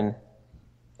Room, and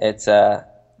it's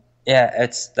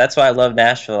that's why I love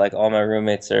Nashville. Like all my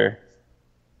roommates are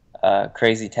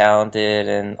crazy talented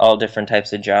and all different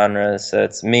types of genres. So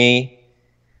it's me,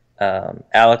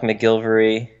 Alec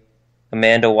McGilvery,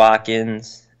 Amanda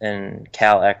Watkins, and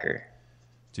Cal Ecker.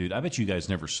 Dude, I bet you guys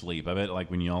never sleep. I bet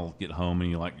when y'all get home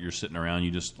and you're sitting around, you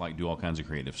just do all kinds of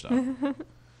creative stuff.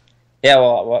 Yeah,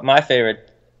 well, my favorite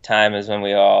time is when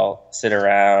we all sit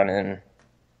around and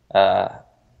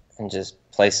just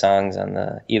play songs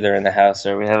either in the house,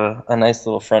 or we have a nice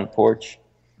little front porch.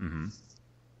 Mm-hmm.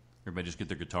 Everybody just get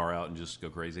their guitar out and just go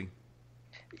crazy.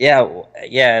 Yeah,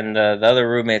 and the other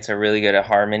roommates are really good at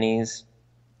harmonies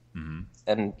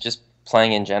and just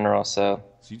playing in general. So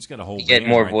you just got a whole. You get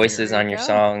more voices on your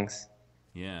songs.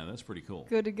 Yeah, that's pretty cool.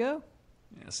 Good to go.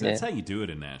 Yeah, so that's how you do it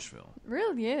in Nashville. It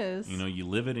really is. You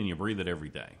live it and you breathe it every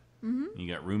day. Mm-hmm.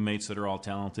 You got roommates that are all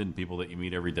talented, and people that you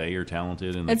meet every day are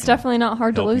talented. And it's definitely not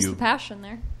hard to lose the passion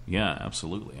there. Yeah,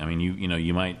 absolutely. I mean,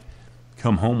 you might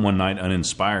come home one night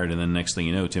uninspired, and then next thing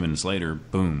you know, 10 minutes later,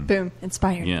 boom,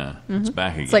 inspired. Yeah, it's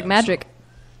back again. It's like magic.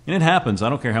 And it happens. I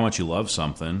don't care how much you love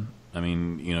something. I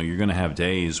mean, you're going to have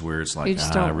days where it's like,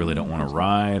 I really don't want to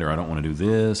write, or I don't want to do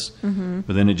this. Mm-hmm.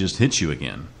 But then it just hits you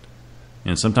again.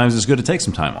 And sometimes it's good to take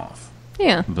some time off.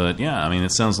 Yeah. But yeah, I mean,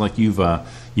 it sounds like you've got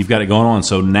it going on.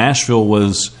 So Nashville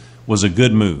was a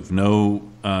good move. No,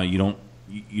 you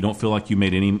don't feel like you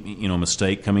made any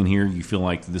mistake coming here. You feel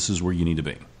like this is where you need to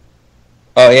be.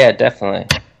 Oh yeah, definitely.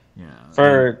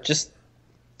 For just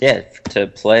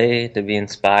to play, to be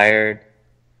inspired.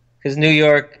 Because New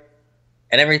York,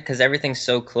 because everything's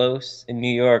so close in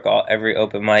New York, every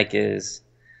open mic is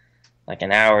like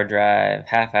an hour drive,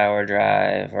 half-hour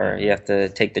drive, or you have to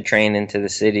take the train into the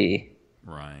city.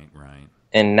 Right.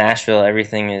 In Nashville,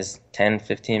 everything is 10,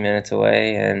 15 minutes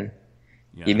away, and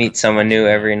you meet someone new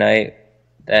every night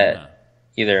that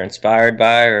either inspired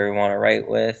by or want to write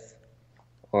with,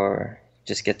 or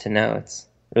just get to know. It's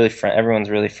really everyone's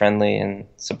really friendly and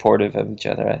supportive of each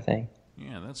other, I think.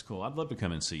 Yeah, that's cool. I'd love to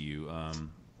come and see you.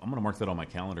 I'm going to mark that on my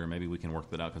calendar. Maybe we can work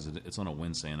that out because it's on a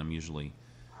Wednesday, and I'm usually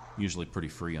pretty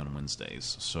free on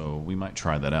Wednesdays. So we might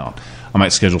try that out. I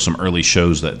might schedule some early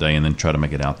shows that day and then try to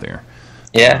make it out there.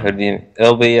 Yeah,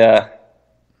 it'll be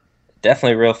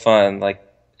definitely real fun. Like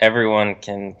everyone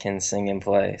can sing and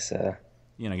play. So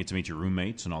I get to meet your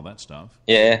roommates and all that stuff.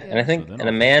 Yeah, and I think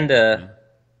Amanda,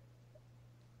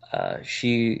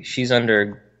 she's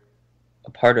under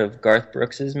a part of Garth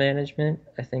Brooks's management,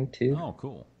 I think, too. Oh,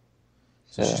 cool.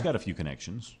 So she's got a few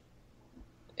connections.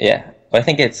 Yeah. I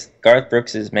think it's Garth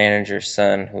Brooks's manager's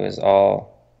son who is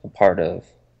all a part of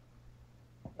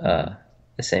the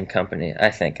same company. I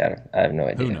think. I have no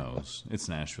idea. Who knows? It's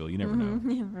Nashville. You never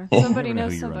know. Yeah, somebody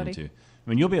knows somebody. I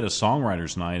mean, you'll be at a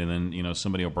songwriter's night, and then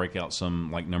somebody will break out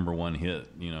some like number one hit,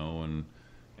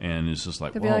 and it's just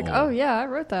like, they'll be like, oh yeah, I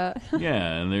wrote that.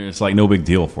 Yeah, and it's like no big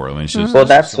deal for them. It's just,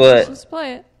 that's what. Just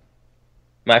play it.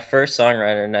 My first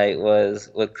songwriter night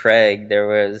was with Craig. There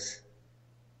was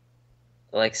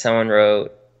like someone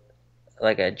wrote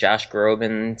like a Josh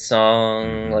Groban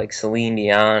song, like Celine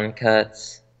Dion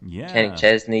cuts, Kenny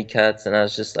Chesney cuts, and I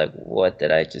was just like, what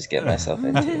did I just get myself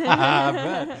into? I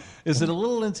bet. Is it a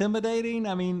little intimidating?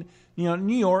 I mean,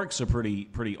 New York's a pretty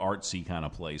artsy kind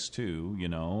of place too,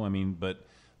 I mean,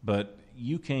 but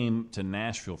you came to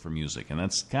Nashville for music, and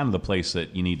that's kind of the place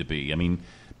that you need to be. I mean,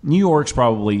 New York's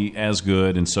probably as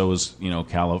good, and so is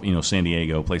San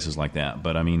Diego, places like that.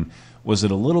 But I mean, was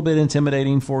it a little bit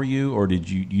intimidating for you, or did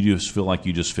you just feel like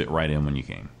you just fit right in when you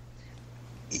came?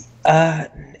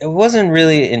 It wasn't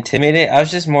really intimidating. I was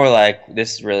just more like,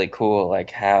 this is really cool. Like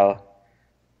how,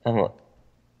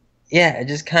 it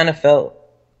just kind of felt.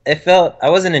 I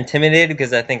wasn't intimidated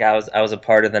because I think I was a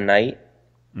part of the night.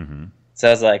 Mm-hmm. So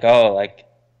I was like, oh, like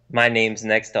my name's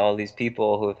next to all these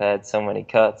people who have had so many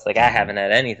cuts. Like I haven't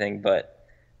had anything, but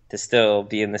to still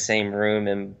be in the same room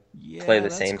and play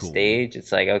the same stage,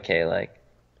 it's like, okay, like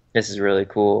this is really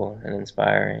cool and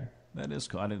inspiring. That is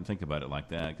cool. I didn't think about it like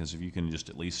that, because if you can just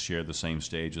at least share the same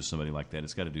stage as somebody like that,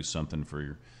 it's got to do something for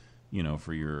your,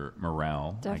 for your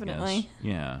morale. Definitely. I guess.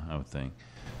 Yeah, I would think.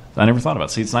 I never thought about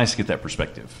it. See, it's nice to get that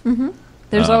perspective. Mm-hmm.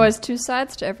 There's always two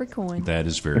sides to every coin. That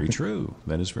is very true.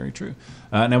 That is very true.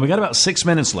 Now, we got about 6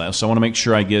 minutes left, so I want to make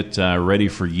sure I get ready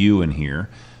for you in here.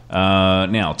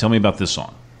 Now, tell me about this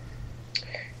song.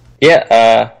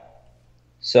 Yeah,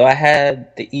 so I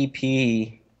had the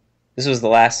EP. This was the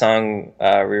last song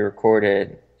we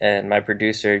recorded, and my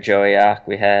producer, Joey Ock,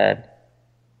 we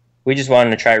just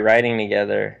wanted to try writing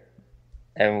together,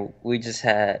 and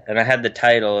I had the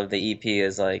title of the EP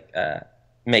as like,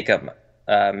 Make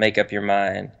Up Your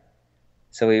Mind.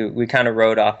 So we kind of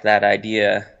wrote off that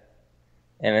idea,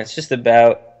 and it's just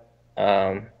about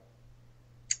like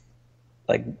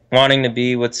wanting to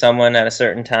be with someone at a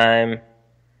certain time,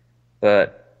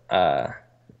 but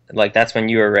like that's when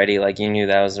you were ready, like you knew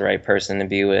that was the right person to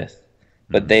be with,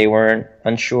 but they weren't,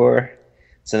 unsure.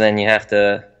 So then you have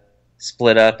to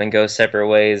split up and go separate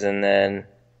ways, and then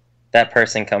that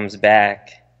person comes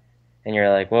back and you're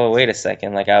like, well, wait a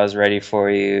second, like I was ready for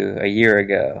you a year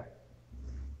ago.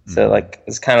 Mm-hmm. So like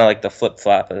it's kind of like the flip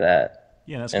flop of that.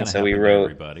 Yeah, that's kind of happened to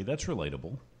everybody. That's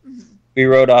relatable. We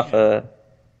wrote off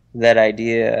that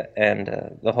idea,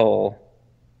 and the whole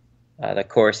the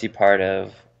chorusy part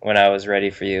of "When I Was Ready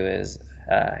for You" is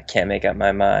 "Can't Make Up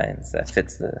My Mind." So that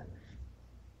fits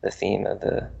the theme of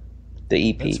the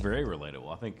EP. That's very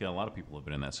relatable. I think a lot of people have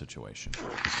been in that situation.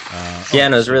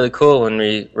 And it was really cool when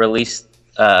we released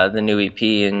the new EP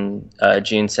in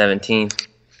June 17th.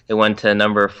 It went to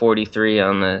number 43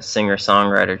 on the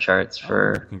singer-songwriter charts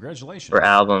for congratulations for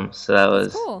albums. So that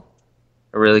was cool.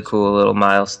 A really cool little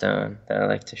milestone that I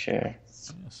like to share.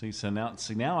 Yeah,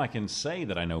 see now I can say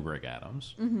that I know Greg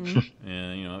Adams, and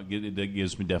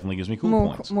it definitely gives me cool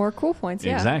points. More cool points,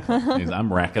 yeah. Exactly.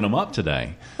 I'm racking them up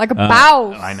today. Like a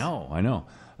bow. I know.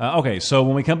 Okay, so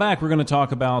when we come back, we're going to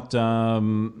talk about,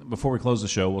 before we close the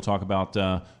show, we'll talk about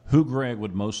who Greg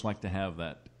would most like to have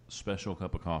that special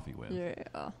cup of coffee with? Yeah.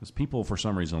 Because people, for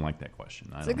some reason, like that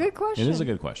question. It's a good question. It is a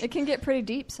good question. It can get pretty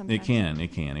deep sometimes. It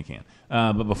can.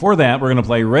 But before that, we're going to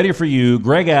play Ready For You,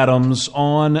 Greg Adams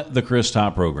on the Chris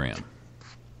Top program.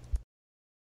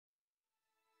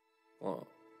 1,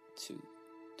 2,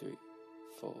 3,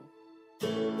 4.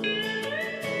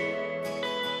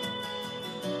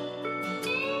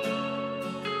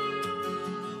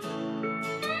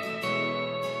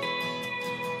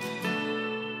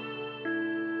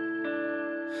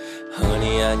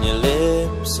 Honey on your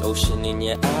lips, ocean in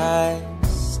your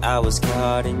eyes. I was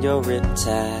caught in your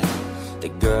riptide. The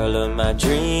girl of my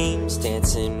dreams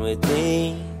dancing with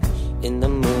me in the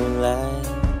moonlight.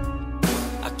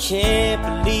 I can't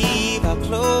believe how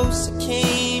close I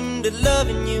came to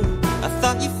loving you. I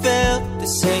thought you felt the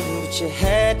same, but you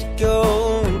had to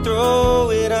go and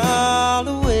throw it all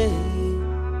away.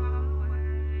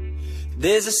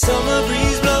 There's a summer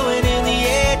breeze blowing in the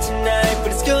air tonight,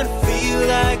 but it's gonna feel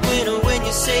like winter when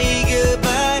you say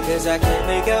goodbye. 'Cause I can't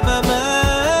make up my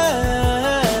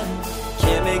mind,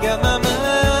 can't make up my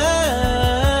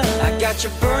mind. I got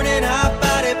your burning hot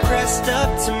body pressed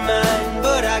up to mine,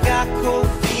 but I got cold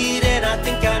feet and I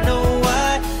think I know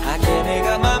why. I can't make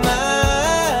up my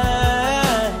mind,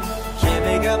 can't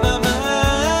make up my mind.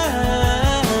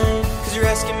 'Cause you're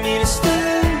asking me to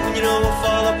stay when you know we'll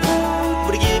fall apart.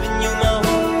 But I'm giving you my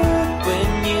word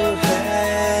when you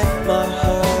had my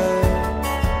heart.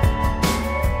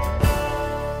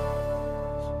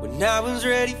 When I was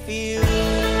ready for you,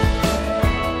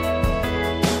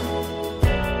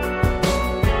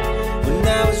 when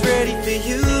I was ready for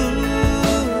you.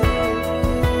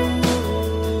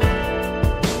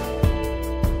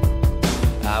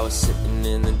 I was sitting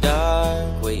in the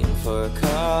dark, waiting for a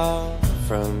call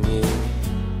from you.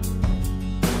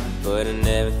 But I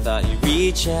never thought you'd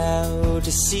reach out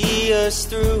to see us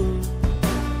through.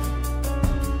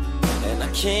 And I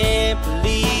can't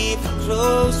believe how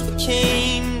close we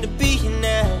came to being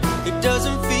now. It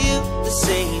doesn't feel the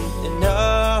same, and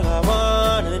all I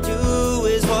wanna do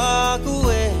is walk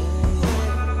away.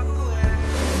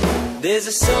 There's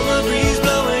a summer breeze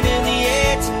blowing in the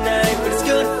air tonight, but it's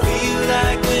gonna feel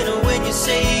like winter when you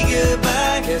say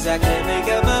goodbye. 'Cause I can't make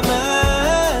up my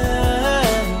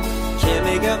mind, can't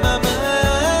make up my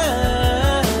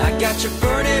mind. I got your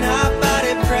burning hot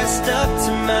body pressed up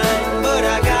to mine, but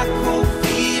I got cold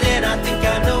feet and I think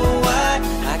I know why.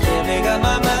 I can't make up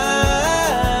my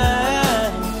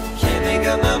mind, can't make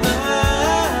up my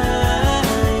mind.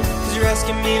 'Cause you're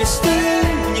asking me to stay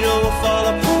when you know we'll fall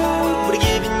apart. But I'm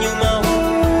giving you my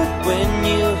word when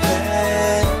you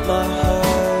had my heart.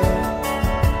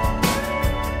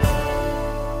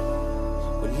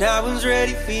 When I was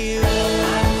ready for you,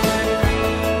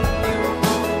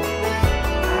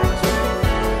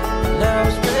 I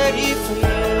was ready for you.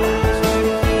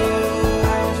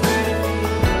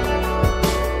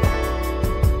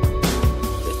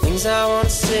 The things I want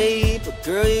to say, but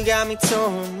girl, you got me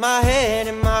torn. My head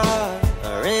and my heart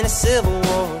are in a civil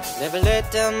war. Never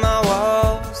let down my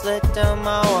walls, let down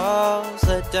my walls,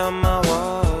 let down my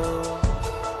walls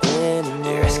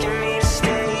anymore. You're asking me to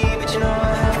stay, but you know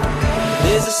I have to go.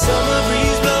 There's a summer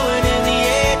breeze blowing in the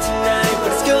air tonight,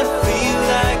 but it's gonna feel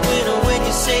like winter when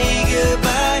you say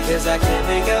goodbye. 'Cause I can't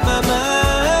make up my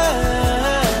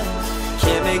mind,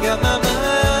 can't make up my mind.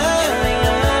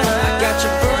 I got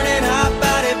your burning hot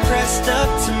body pressed up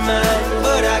to mine,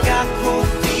 but I got cold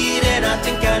feet and I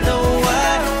think I know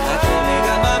why. I can't make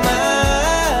up my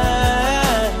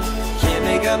mind, can't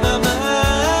make up my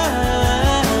mind.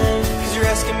 'Cause you're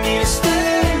asking me to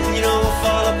stay, you know we'll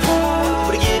fall apart.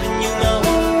 But I'm giving you my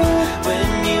word when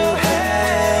you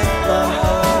had my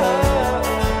heart.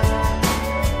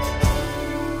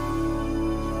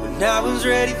 When I was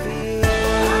ready for you, I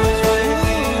was ready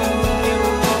for you.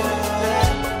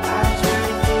 I was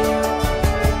ready for you.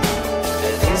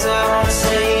 The things I want to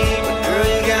say, but girl,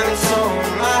 you got me torn.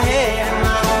 My head and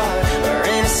my heart are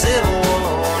in a civil war.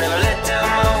 Never let down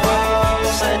my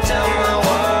walls, let down my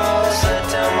walls, let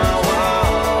down my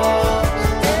walls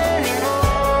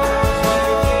anymore.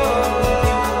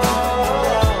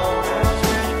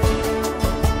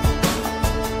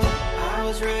 I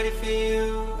was ready for you,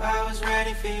 I was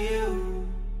ready for you.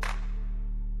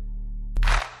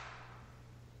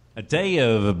 A day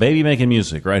of baby making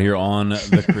music right here on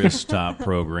the Chris Top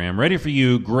program. Ready for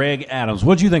you, Greg Adams.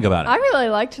 What'd you think about it? I really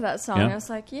liked that song. Yeah? I was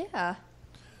like, yeah.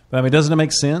 But, I mean, doesn't it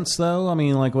make sense though? I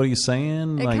mean, like, what are you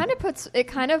saying? It Like,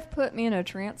 kind of put me in a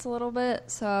trance a little bit.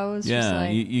 So I was just yeah,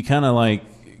 like, you kind of like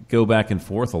go back and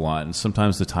forth a lot, and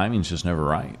sometimes the timing's just never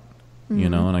right. You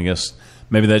know, and I guess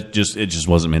maybe it just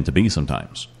wasn't meant to be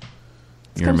sometimes.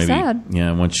 It's kind of sad.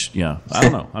 Yeah, I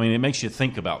don't know. I mean, it makes you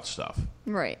think about stuff.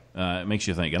 Right. It makes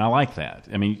you think, and I like that.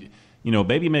 I mean,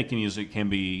 baby making music can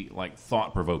be like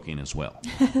thought provoking as well.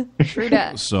 True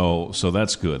that. So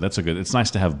that's good. It's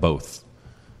nice to have both,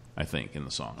 I think, in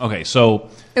the song. Okay, so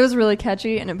it was really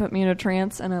catchy, and it put me in a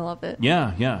trance, and I love it.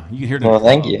 Yeah, you can hear it. Well,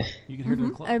 thank you. You can hear it in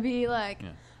the club. I'd be like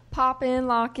popping,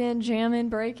 locking, jamming,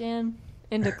 breaking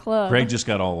into club. Greg just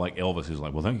got all like Elvis. He's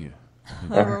like, well, thank you.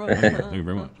 Thank you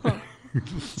very much.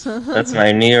 That's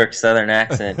my New York Southern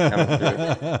accent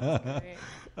coming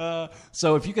through.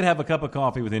 So if you could have a cup of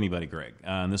coffee with anybody, Greg,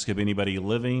 and this could be anybody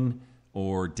living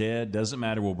or dead, doesn't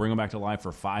matter. We'll bring them back to life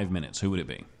for 5 minutes. Who would it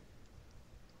be?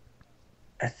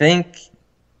 I think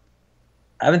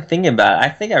I've been thinking about it. I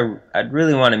think I'd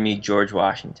really want to meet George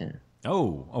Washington.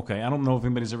 Oh, okay. I don't know if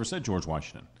anybody's ever said George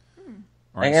Washington.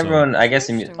 I think everyone, I guess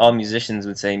all musicians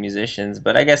would say musicians,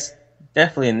 but I guess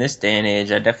definitely in this day and age,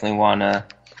 I definitely want to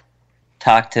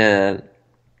talk to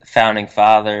founding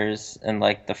fathers and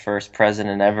like the first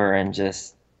president ever and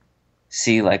just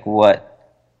see like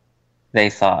what they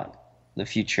thought the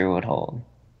future would hold.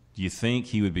 Do you think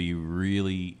he would be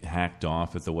really hacked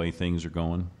off at the way things are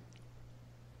going?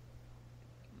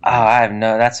 Oh, I have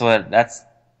no.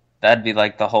 That'd be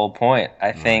like the whole point.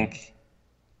 I think.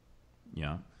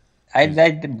 Yeah. I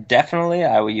definitely.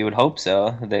 You would hope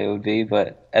so. They would be,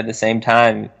 but at the same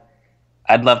time,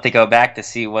 I'd love to go back to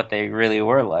see what they really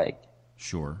were like.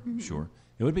 Sure.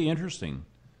 It would be interesting.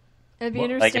 It'd be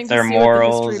interesting like if to their see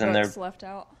morals what the and books left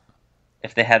out.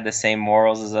 If they had the same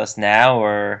morals as us now,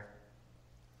 or.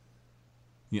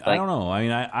 Yeah, I don't know. I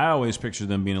mean, I always picture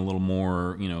them being a little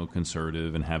more,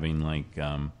 conservative and having like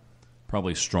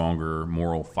probably stronger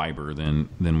moral fiber than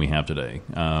we have today.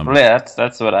 Yeah,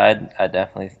 that's what I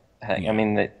definitely. I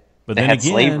mean, but they then had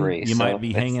again, slavery. You so might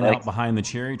be hanging out behind the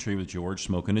cherry tree with George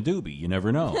smoking a doobie. You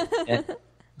never know.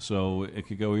 So it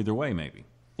could go either way, maybe.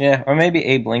 Yeah, or maybe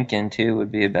Abe Lincoln too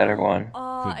would be a better one.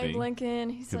 Oh, Abe Lincoln.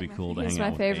 He's could like be cool to he's hang out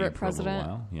my with favorite Abe president. For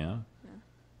a little while. Yeah.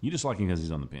 You just like him because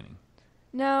he's on the penny.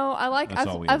 No, I like. That's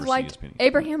all we I've ever see liked is penny.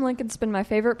 Abraham Lincoln's been my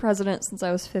favorite president since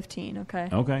I was 15. Okay.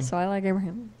 Okay. So I like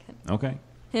Abraham Lincoln. Okay.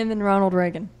 Him and Ronald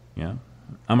Reagan. Yeah,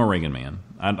 I'm a Reagan man.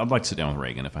 I'd like to sit down with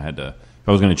Reagan if I had to. If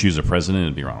I was going to choose a president,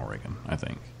 it'd be Ronald Reagan. I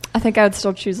think. I think I would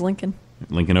still choose Lincoln.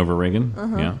 Lincoln over Reagan.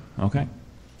 Uh-huh. Yeah. Okay.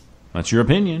 That's your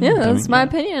opinion. Yeah, that's my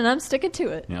opinion, and I'm sticking to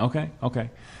it. Yeah. Okay. Okay.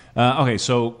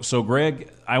 So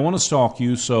Greg, I want to stalk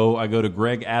you, so I go to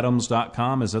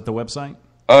gregadams.com. Is that the website?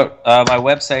 Oh, my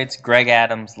website's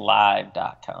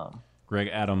gregadamslive.com.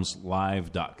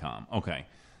 gregadamslive.com. Okay.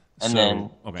 And then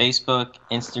Facebook,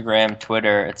 Instagram,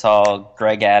 Twitter, it's all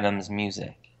Greg Adams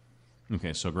Music.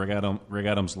 Okay, so Greg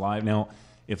Adams Live. Now,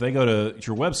 if they go to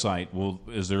your website,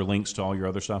 is there links to all your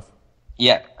other stuff?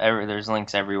 Yeah, there's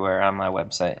links everywhere on my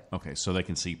website. Okay, so they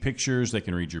can see pictures, they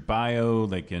can read your bio,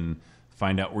 they can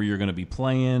find out where you're going to be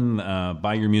playing,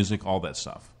 buy your music, all that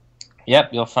stuff.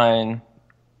 Yep, you'll find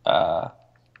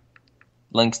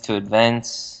links to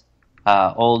events,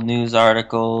 old news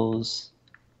articles.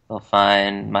 You'll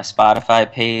find my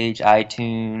Spotify page,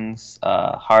 iTunes,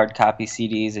 hard copy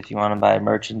CDs if you want to buy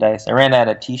merchandise. I ran out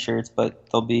of T-shirts, but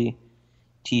there'll be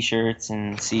T-shirts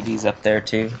and CDs up there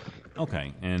too.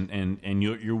 Okay, and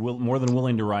you're more than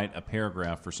willing to write a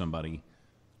paragraph for somebody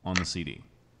on the CD.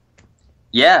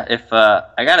 Yeah, if I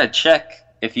gotta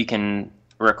check if you can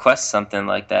request something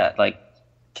like that. Like,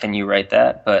 can you write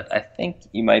that? But I think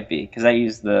you might be, because I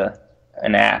use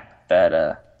an app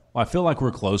that. Well, I feel like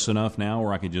we're close enough now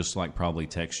where I could just like probably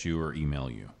text you or email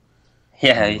you.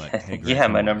 Yeah, like, hey, Greg, you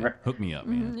have my number. Hook me up,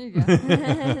 man. There you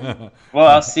go. Well,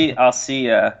 I'll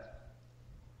see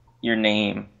your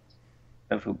name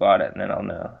of who bought it, and then I'll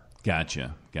know.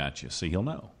 Gotcha. See, he'll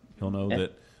know. He'll know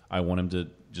that I want him to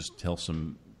just tell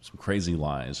some crazy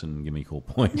lies and give me cool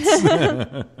points.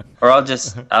 Or I'll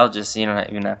just you don't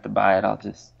even have to buy it. I'll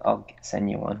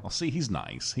send you one. Well, see, he's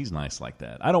nice. He's nice like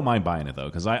that. I don't mind buying it though,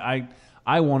 because I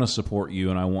want to support you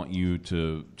and I want you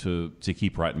to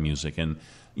keep writing music. And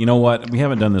you know what? We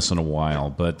haven't done this in a while,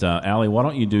 but Allie, why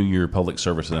don't you do your public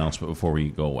service announcement before we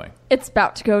go away? It's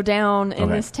about to go down in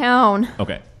this town.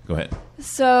 Okay, go ahead.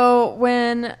 So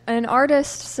when an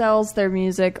artist sells their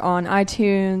music on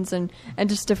iTunes and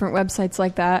just different websites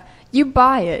like that, you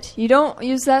buy it. You don't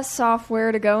use that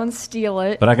software to go and steal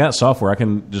it. But I got software. I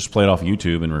can just play it off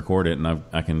YouTube and record it, and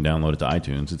I can download it to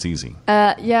iTunes. It's easy.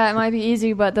 Yeah, it might be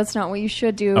easy, but that's not what you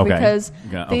should do because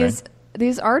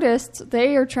these artists,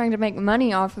 they are trying to make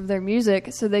money off of their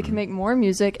music so they can make more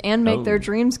music and make their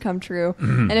dreams come true.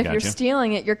 And if you're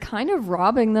stealing it, you're kind of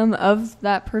robbing them of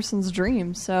that person's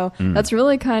dreams. So that's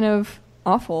really kind of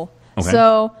awful. Okay.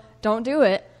 So don't do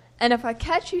it. And if I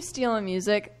catch you stealing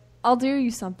music, I'll do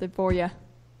you something for you.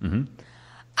 Mm-hmm.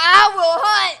 I will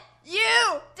hunt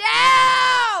you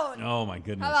down. Oh my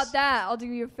goodness! How about that? I'll do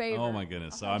you a favor. Oh my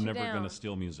goodness! I'm never going to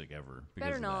steal music ever.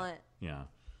 Better not. That. Yeah,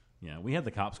 yeah. We had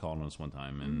the cops called on us one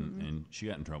time, and she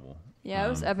got in trouble. Yeah, it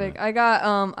was epic. I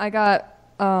got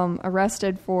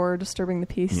arrested for disturbing the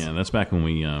peace. Yeah, that's back when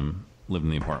we lived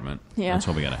in the apartment. Yeah, that's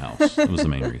why we got a house. It was the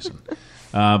main reason.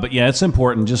 But yeah, it's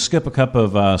important. Just skip a cup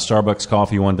of Starbucks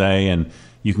coffee one day, and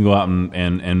you can go out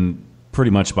and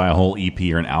pretty much buy a whole EP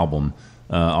or an album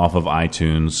off of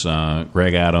iTunes.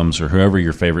 Greg Adams or whoever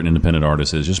your favorite independent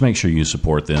artist is, just make sure you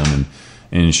support them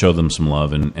and show them some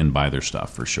love and buy their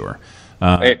stuff for sure.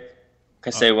 Wait,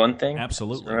 can I say one thing?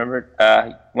 Absolutely. Just remember,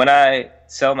 when I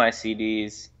sell my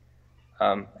CDs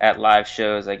at live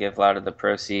shows, I give a lot of the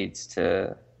proceeds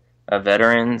to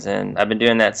veterans, and I've been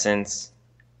doing that since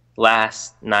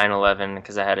last 9/11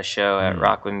 because I had a show at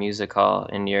Rockwood Music Hall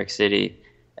in New York City,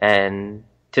 and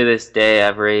to this day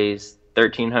I've raised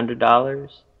 $1,300.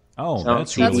 Oh,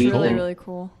 that's really cool. Really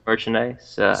cool. Merchandise.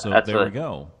 So there we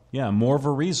go. Yeah, more of a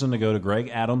reason to go to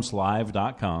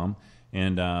gregadamslive.com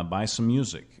and buy some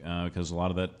music because a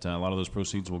lot of those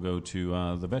proceeds will go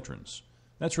to the veterans.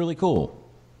 That's really cool.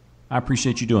 I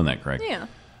appreciate you doing that, Craig. Yeah.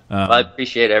 Well, I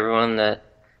appreciate everyone that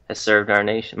has served our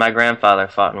nation. My grandfather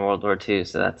fought in World War II,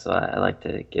 so that's why I like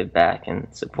to give back and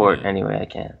support any way I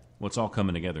can. Well, it's all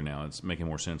coming together now. It's making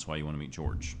more sense why you want to meet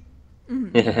George.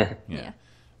 Mm-hmm. Yeah.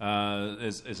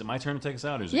 Is it my turn to take us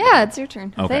out? Or is it's your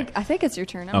turn. Okay. I think it's your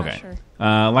turn. I'm not sure.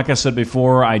 Like I said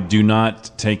before, I do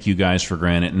not take you guys for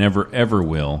granted. Never, ever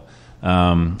will.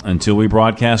 Until we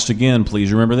broadcast again,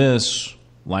 please remember this.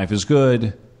 Life is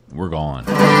good. We're gone.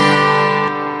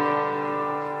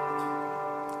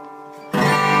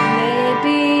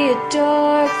 Maybe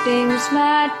dark things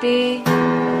might be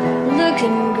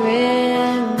looking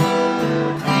grim.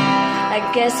 I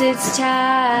guess it's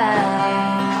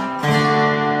time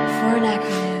for an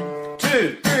acronym.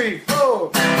 2, 3,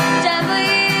 4.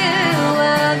 W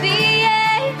will be